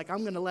glory. He's like,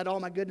 I'm going to let all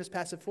my goodness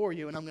pass before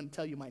you and I'm going to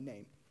tell you my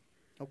name.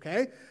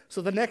 Okay?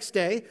 So the next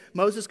day,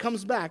 Moses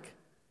comes back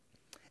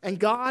and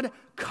God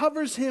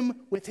covers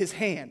him with his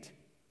hand.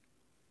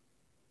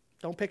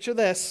 Don't picture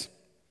this.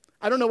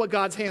 I don't know what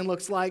God's hand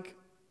looks like.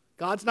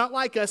 God's not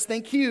like us.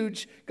 Think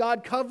huge.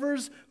 God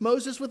covers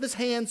Moses with his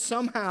hand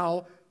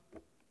somehow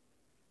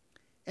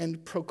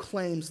and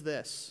proclaims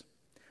this.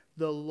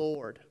 The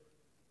Lord,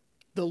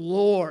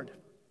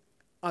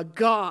 a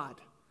God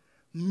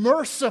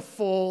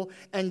merciful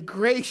and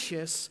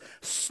gracious,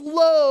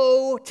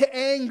 slow to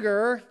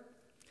anger,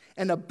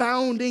 and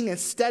abounding in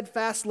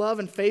steadfast love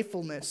and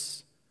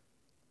faithfulness.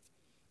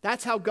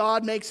 That's how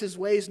God makes his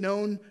ways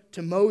known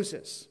to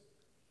Moses.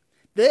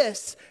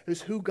 This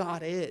is who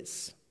God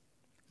is.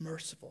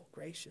 Merciful,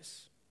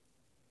 gracious.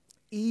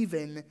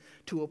 Even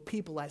to a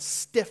people as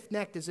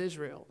stiff-necked as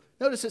Israel.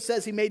 Notice it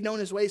says he made known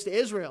his ways to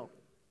Israel.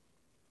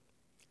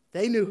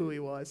 They knew who he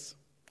was.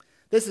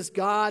 This is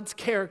God's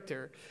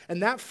character.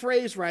 And that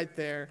phrase right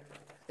there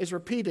is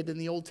repeated in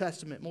the Old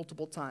Testament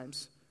multiple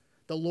times.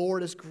 The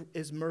Lord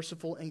is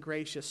merciful and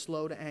gracious,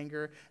 slow to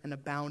anger, and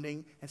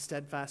abounding in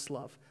steadfast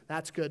love.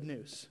 That's good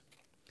news.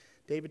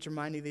 David's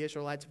reminding the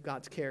Israelites of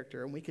God's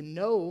character, and we can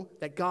know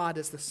that God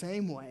is the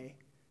same way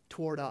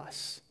toward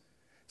us,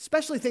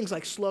 especially things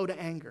like slow to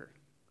anger.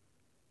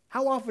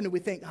 How often do we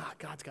think,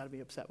 God's got to be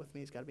upset with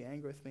me, he's got to be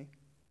angry with me?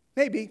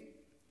 Maybe,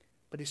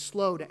 but he's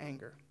slow to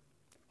anger.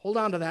 Hold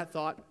on to that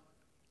thought.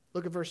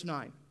 Look at verse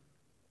 9.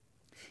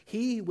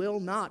 He will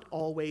not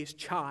always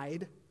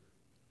chide,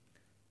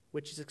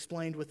 which is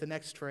explained with the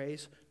next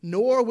phrase,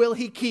 nor will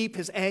he keep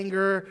his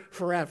anger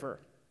forever.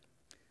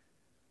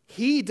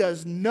 He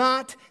does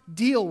not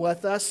deal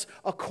with us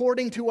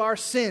according to our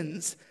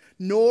sins,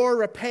 nor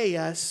repay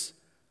us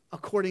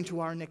according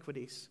to our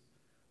iniquities.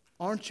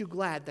 Aren't you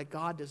glad that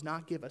God does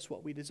not give us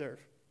what we deserve?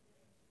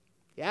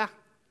 Yeah?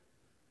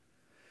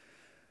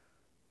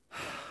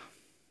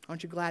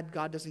 Aren't you glad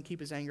God doesn't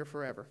keep his anger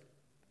forever?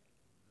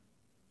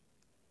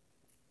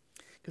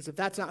 Because if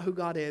that's not who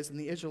God is, then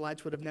the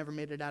Israelites would have never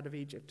made it out of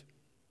Egypt.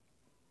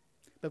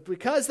 But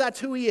because that's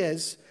who he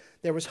is,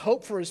 there was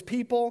hope for his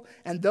people,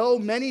 and though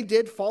many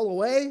did fall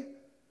away,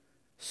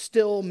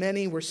 still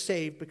many were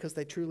saved because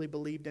they truly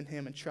believed in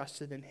him and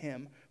trusted in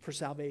him for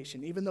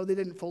salvation, even though they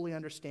didn't fully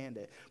understand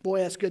it. Boy,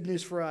 that's good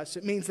news for us.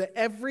 It means that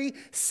every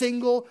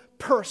single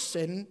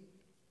person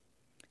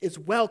is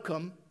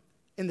welcome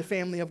in the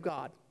family of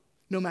God,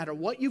 no matter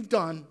what you've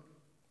done.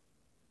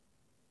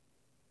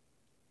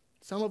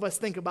 Some of us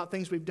think about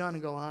things we've done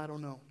and go, I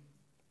don't know.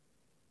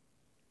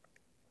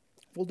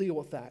 We'll deal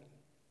with that.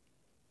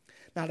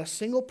 Not a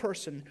single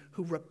person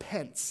who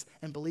repents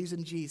and believes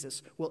in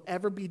Jesus will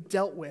ever be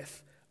dealt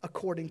with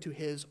according to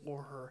his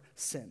or her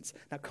sins.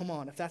 Now come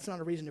on, if that's not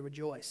a reason to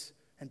rejoice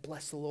and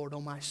bless the Lord,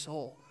 oh my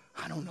soul,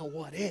 I don't know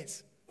what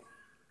is.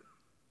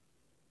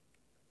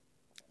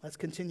 Let's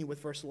continue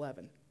with verse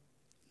 11.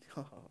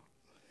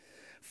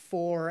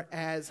 For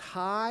as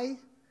high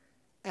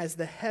as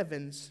the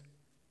heavens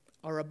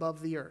are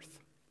above the earth.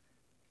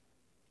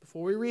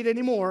 Before we read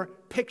any more,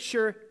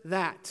 picture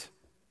that.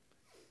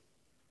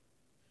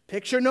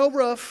 Picture no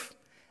roof.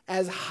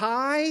 As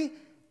high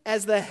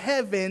as the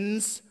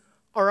heavens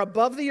are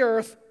above the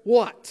earth,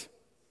 what?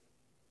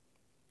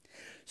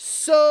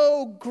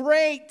 So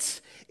great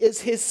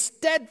is his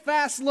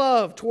steadfast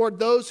love toward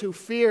those who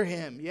fear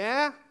him.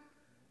 Yeah?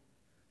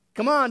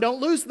 Come on, don't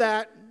lose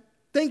that.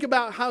 Think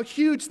about how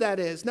huge that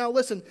is. Now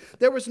listen,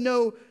 there were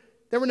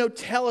no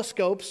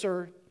telescopes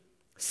or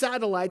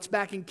satellites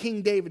back in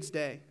King David's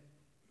day.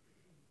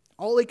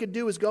 All he could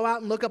do was go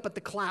out and look up at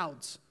the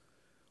clouds,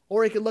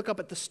 or he could look up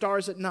at the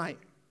stars at night.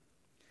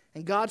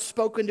 And God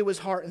spoke into his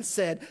heart and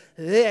said,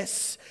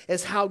 this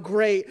is how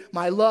great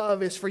my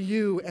love is for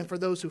you and for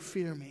those who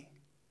fear me.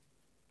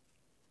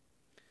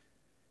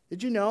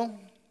 Did you know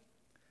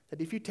that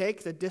if you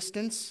take the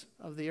distance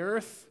of the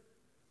earth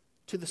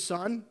to the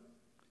sun,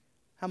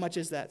 how much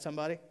is that,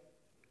 somebody?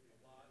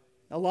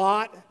 A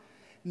lot.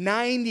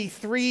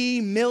 93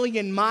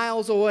 million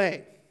miles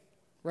away,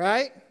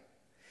 right?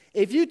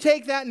 If you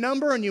take that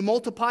number and you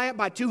multiply it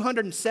by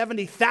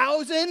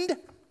 270,000,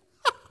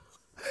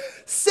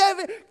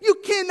 you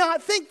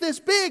cannot think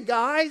this big,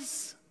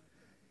 guys.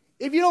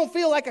 If you don't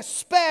feel like a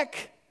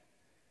speck,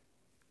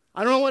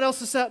 I don't know what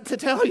else to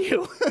tell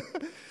you.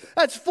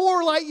 That's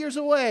 4 light years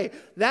away.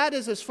 That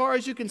is as far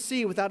as you can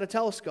see without a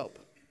telescope.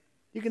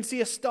 You can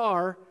see a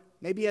star,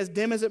 maybe as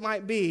dim as it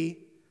might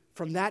be,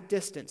 from that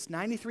distance,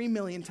 93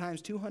 million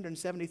times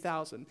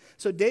 270,000.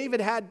 So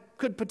David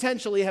could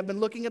potentially have been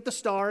looking at the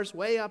stars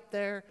way up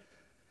there,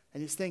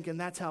 and he's thinking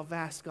that's how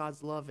vast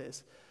God's love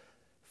is.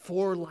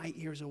 4 light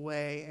years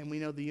away, and we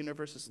know the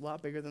universe is a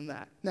lot bigger than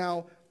that.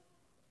 Now,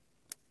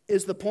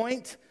 is the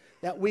point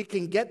that we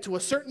can get to a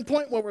certain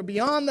point where we're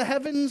beyond the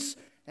heavens,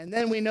 and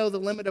then we know the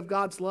limit of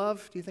God's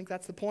love? Do you think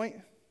that's the point?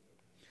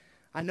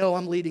 I know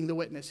I'm leading the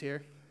witness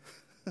here.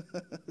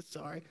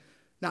 Sorry.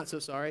 Not so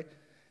sorry.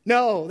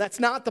 No, that's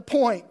not the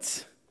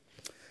point.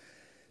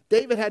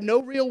 David had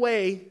no real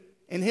way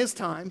in his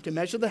time to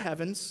measure the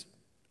heavens.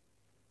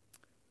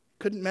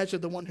 Couldn't measure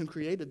the one who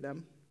created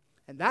them.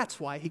 And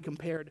that's why he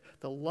compared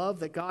the love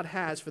that God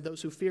has for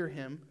those who fear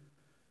him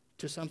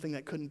to something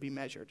that couldn't be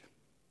measured.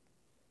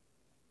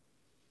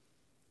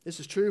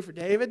 This is true for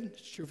David.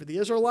 It's true for the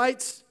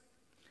Israelites,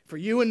 for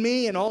you and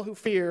me and all who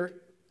fear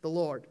the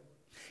Lord.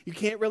 You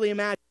can't really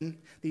imagine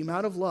the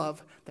amount of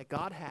love that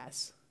God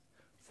has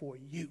for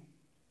you.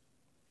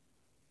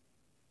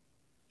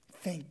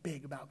 Think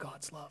big about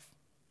God's love.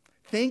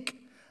 Think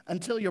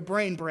until your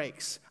brain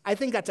breaks. I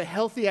think that's a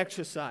healthy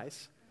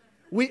exercise.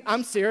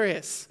 I'm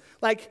serious.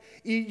 Like,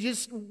 you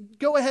just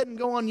go ahead and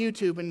go on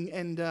YouTube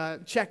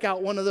and check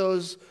out one of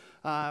those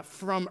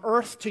from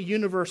Earth to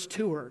Universe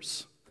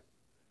tours.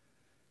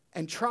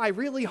 And try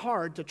really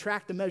hard to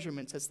track the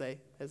measurements as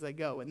they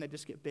go. And they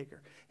just get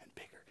bigger and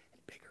bigger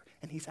and bigger.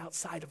 And he's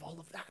outside of all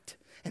of that.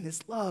 And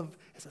his love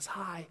is as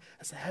high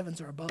as the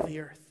heavens are above the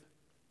earth.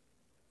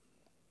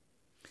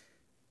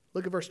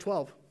 Look at verse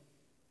 12.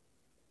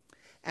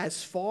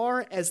 As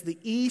far as the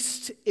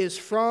east is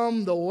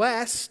from the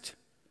west,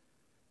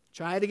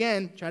 try it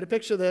again, try to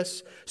picture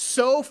this,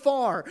 so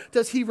far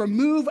does he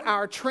remove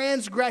our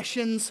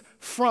transgressions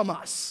from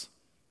us.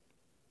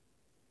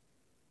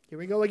 Here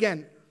we go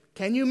again.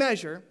 Can you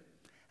measure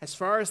as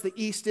far as the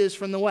east is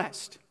from the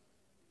west?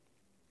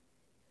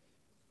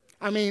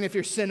 I mean, if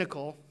you're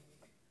cynical,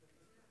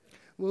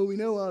 well, we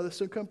know the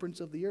circumference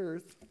of the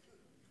earth.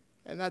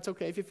 And that's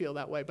okay if you feel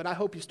that way. But I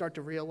hope you start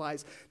to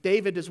realize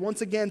David is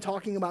once again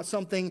talking about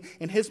something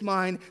in his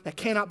mind that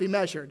cannot be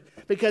measured.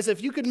 Because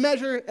if you could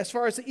measure as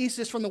far as the east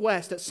is from the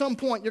west, at some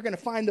point you're going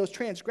to find those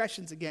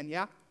transgressions again,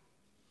 yeah?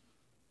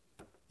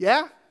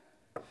 Yeah?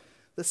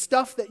 The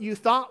stuff that you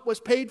thought was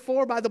paid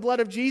for by the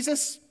blood of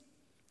Jesus,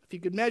 if you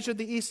could measure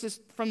the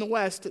east from the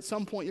west, at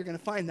some point you're going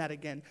to find that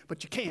again.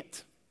 But you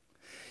can't.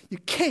 You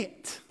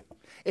can't.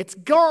 It's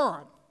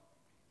gone.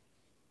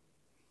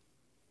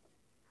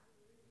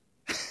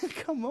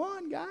 Come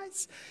on,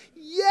 guys.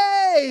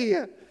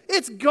 Yay!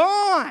 It's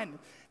gone.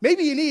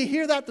 Maybe you need to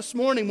hear that this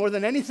morning more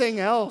than anything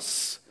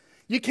else.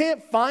 You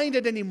can't find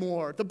it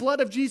anymore. The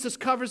blood of Jesus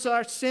covers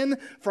our sin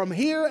from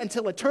here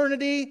until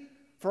eternity,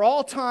 for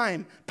all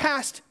time,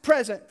 past,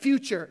 present,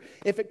 future.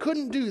 If it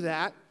couldn't do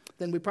that,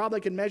 then we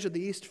probably could measure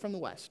the east from the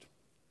west.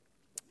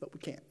 But we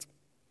can't.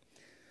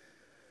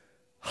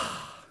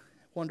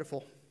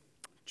 Wonderful.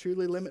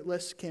 Truly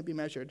limitless, can't be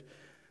measured.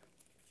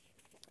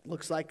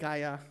 Looks like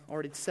I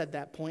already said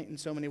that point in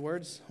so many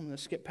words. I'm going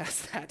to skip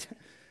past that.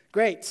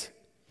 Great.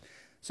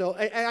 So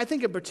I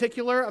think in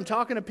particular, I'm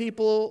talking to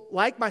people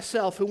like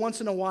myself who once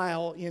in a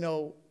while,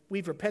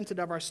 we've repented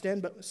of our sin,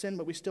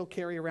 but we still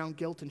carry around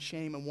guilt and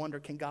shame and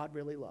wonder, can God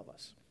really love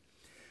us?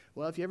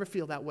 Well, if you ever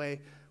feel that way,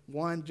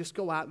 one, just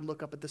go out and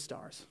look up at the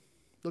stars.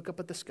 Look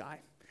up at the sky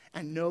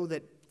and know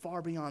that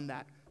far beyond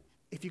that,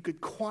 if you could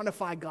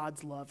quantify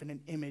God's love in an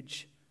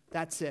image,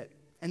 that's it.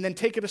 And then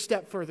take it a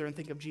step further and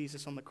think of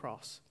Jesus on the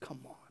cross. Come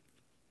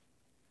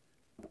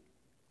on.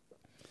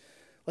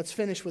 Let's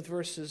finish with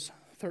verses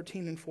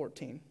 13 and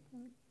 14.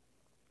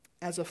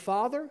 As a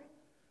father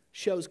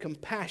shows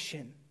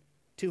compassion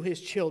to his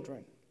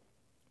children,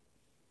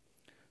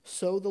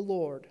 so the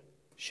Lord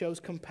shows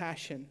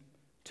compassion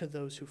to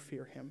those who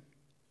fear him.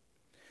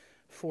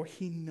 For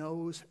he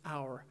knows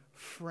our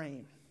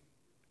frame.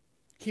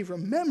 He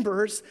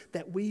remembers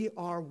that we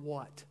are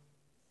what?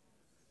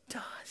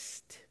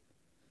 Dust.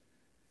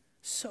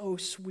 So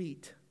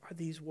sweet are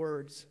these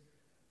words.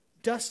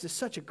 Dust is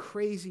such a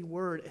crazy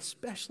word,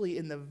 especially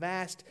in the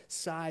vast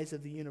size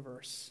of the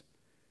universe.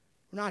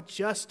 We're not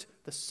just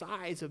the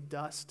size of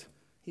dust.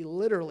 He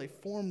literally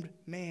formed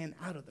man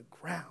out of the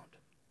ground.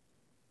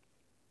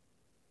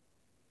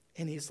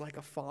 And he's like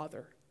a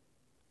father.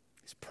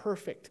 He's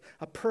perfect,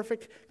 a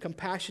perfect,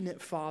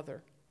 compassionate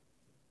father.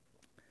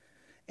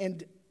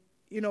 And,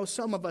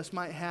 some of us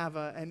might have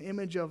an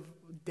image of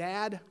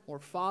dad or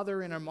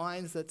father in our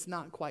minds that's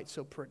not quite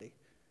so pretty.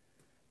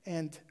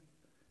 And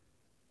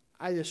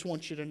I just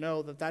want you to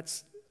know that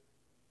that's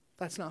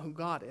not who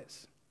God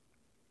is.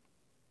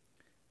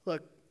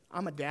 Look,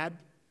 I'm a dad.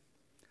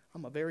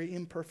 I'm a very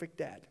imperfect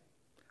dad.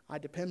 I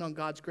depend on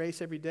God's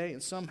grace every day,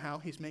 and somehow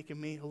he's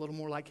making me a little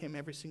more like him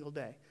every single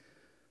day.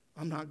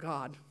 I'm not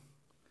God.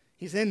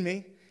 He's in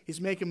me. He's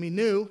making me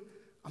new.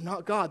 I'm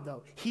not God,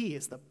 though. He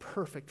is the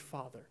perfect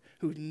father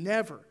who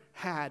never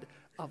had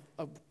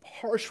a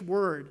harsh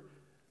word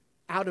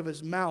out of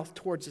his mouth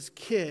towards his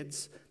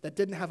kids that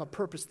didn't have a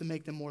purpose to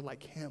make them more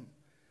like him.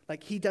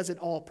 Like, he does it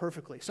all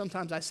perfectly.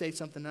 Sometimes I say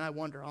something and I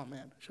wonder, oh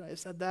man, should I have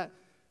said that?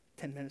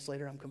 10 minutes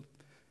later, I'm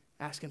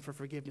asking for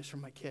forgiveness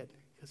from my kid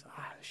because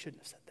I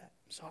shouldn't have said that.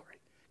 I'm sorry.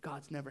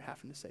 God's never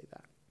having to say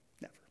that.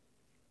 Never.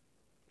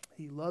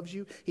 He loves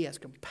you. He has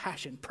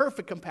compassion,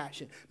 perfect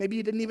compassion. Maybe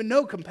you didn't even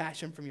know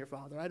compassion from your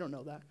father. I don't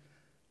know that.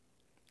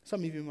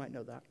 Some of you might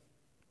know that.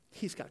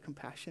 He's got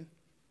compassion.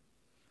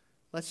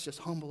 Let's just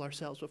humble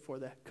ourselves before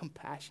the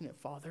compassionate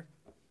Father.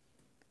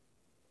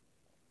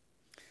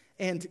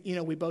 And,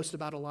 we boast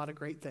about a lot of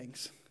great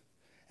things.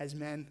 As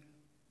men,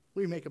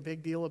 we make a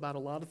big deal about a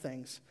lot of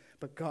things,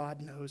 but God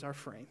knows our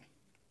frame.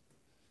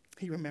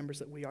 He remembers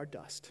that we are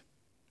dust.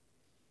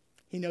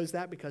 He knows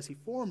that because he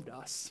formed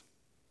us,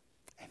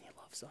 and he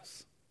loves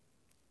us.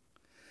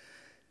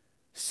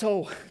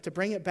 So, to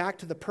bring it back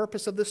to the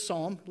purpose of this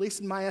psalm, at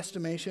least in my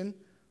estimation,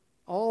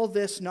 all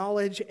this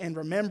knowledge and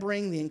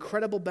remembering the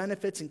incredible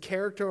benefits and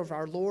character of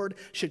our Lord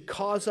should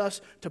cause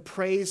us to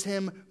praise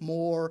him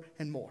more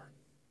and more.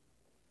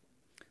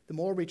 The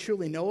more we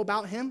truly know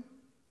about him,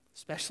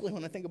 especially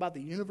when I think about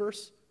the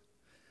universe,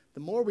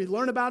 the more we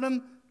learn about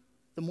him,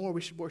 the more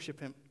we should worship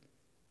him.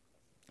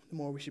 the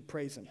more we should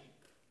praise him.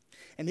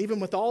 And even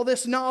with all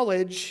this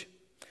knowledge,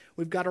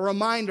 we've got to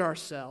remind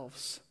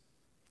ourselves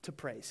to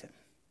praise him.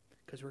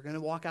 Because we're going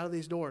to walk out of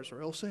these doors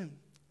real soon.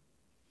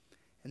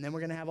 And then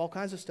we're going to have all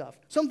kinds of stuff.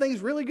 Some things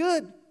really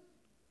good,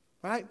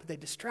 right? But they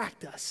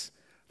distract us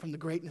from the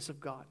greatness of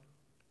God.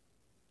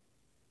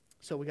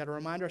 So we got to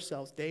remind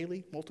ourselves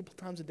daily, multiple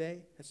times a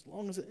day, as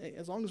long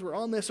as we're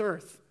on this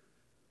earth,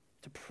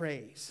 to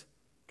praise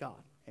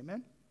God.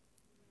 Amen?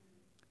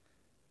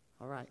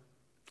 All right,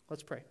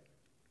 let's pray.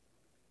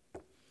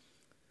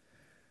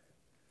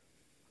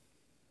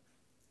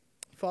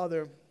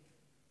 Father,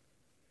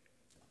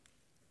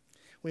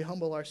 we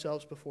humble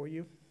ourselves before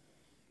you.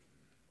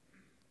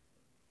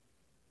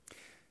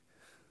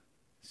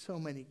 So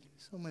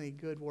many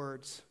good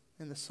words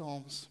in the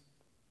Psalms.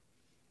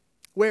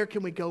 Where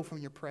can we go from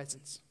your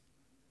presence?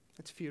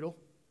 It's futile.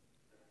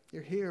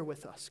 You're here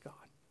with us, God.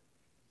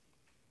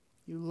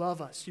 You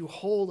love us. You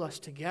hold us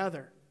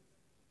together.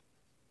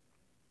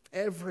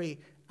 Every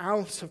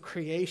ounce of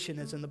creation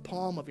is in the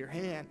palm of your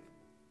hand.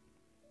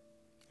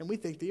 And we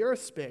think the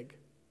earth's big.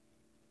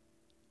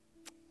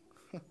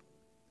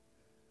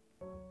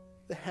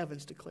 The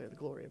heavens declare the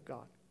glory of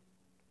God.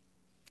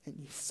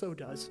 And so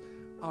does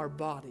our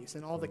bodies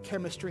and all the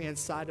chemistry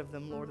inside of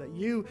them, Lord, that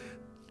you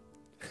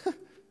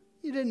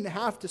didn't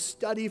have to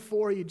study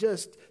for. You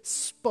just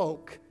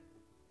spoke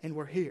and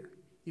we're here.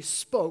 You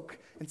spoke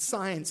and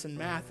science and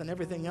math and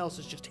everything else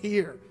is just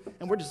here.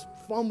 And we're just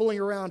fumbling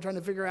around trying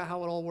to figure out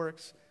how it all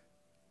works.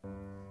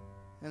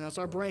 And as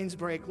our brains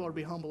break, Lord,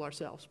 we humble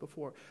ourselves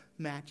before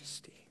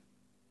majesty.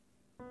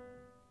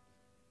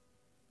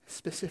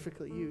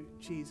 Specifically you,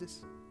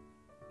 Jesus.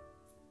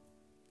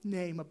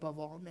 Name above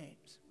all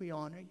names. We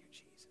honor you,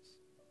 Jesus.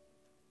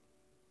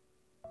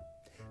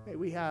 May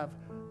we have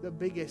the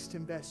biggest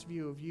and best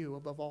view of you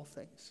above all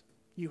things.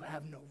 You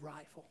have no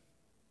rival.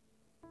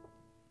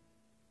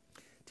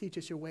 Teach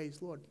us your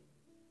ways, Lord.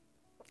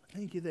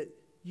 Thank you that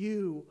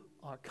you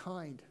are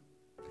kind.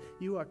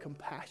 You are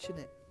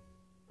compassionate.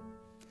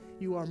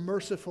 You are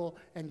merciful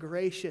and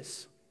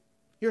gracious.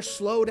 You're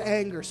slow to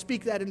anger.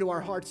 Speak that into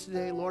our hearts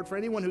today, Lord. For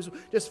anyone who's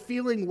just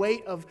feeling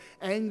weight of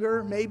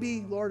anger,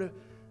 maybe, Lord,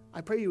 I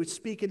pray you would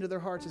speak into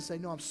their hearts and say,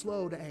 no, I'm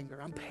slow to anger.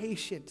 I'm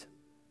patient.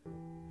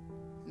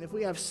 And if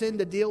we have sin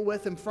to deal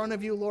with in front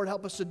of you, Lord,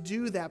 help us to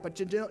do that, but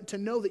to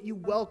know that you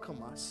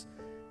welcome us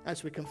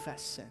as we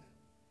confess sin.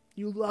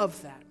 You love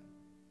that.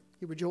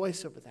 You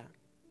rejoice over that.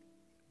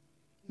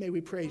 May we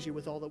praise you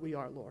with all that we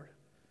are, Lord.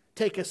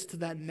 Take us to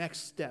that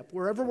next step.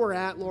 Wherever we're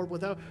at, Lord,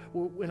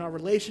 in our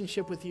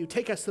relationship with you,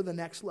 take us to the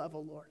next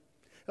level, Lord.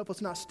 Help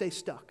us not stay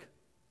stuck.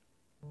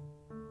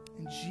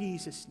 In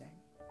Jesus' name,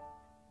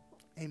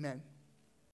 amen.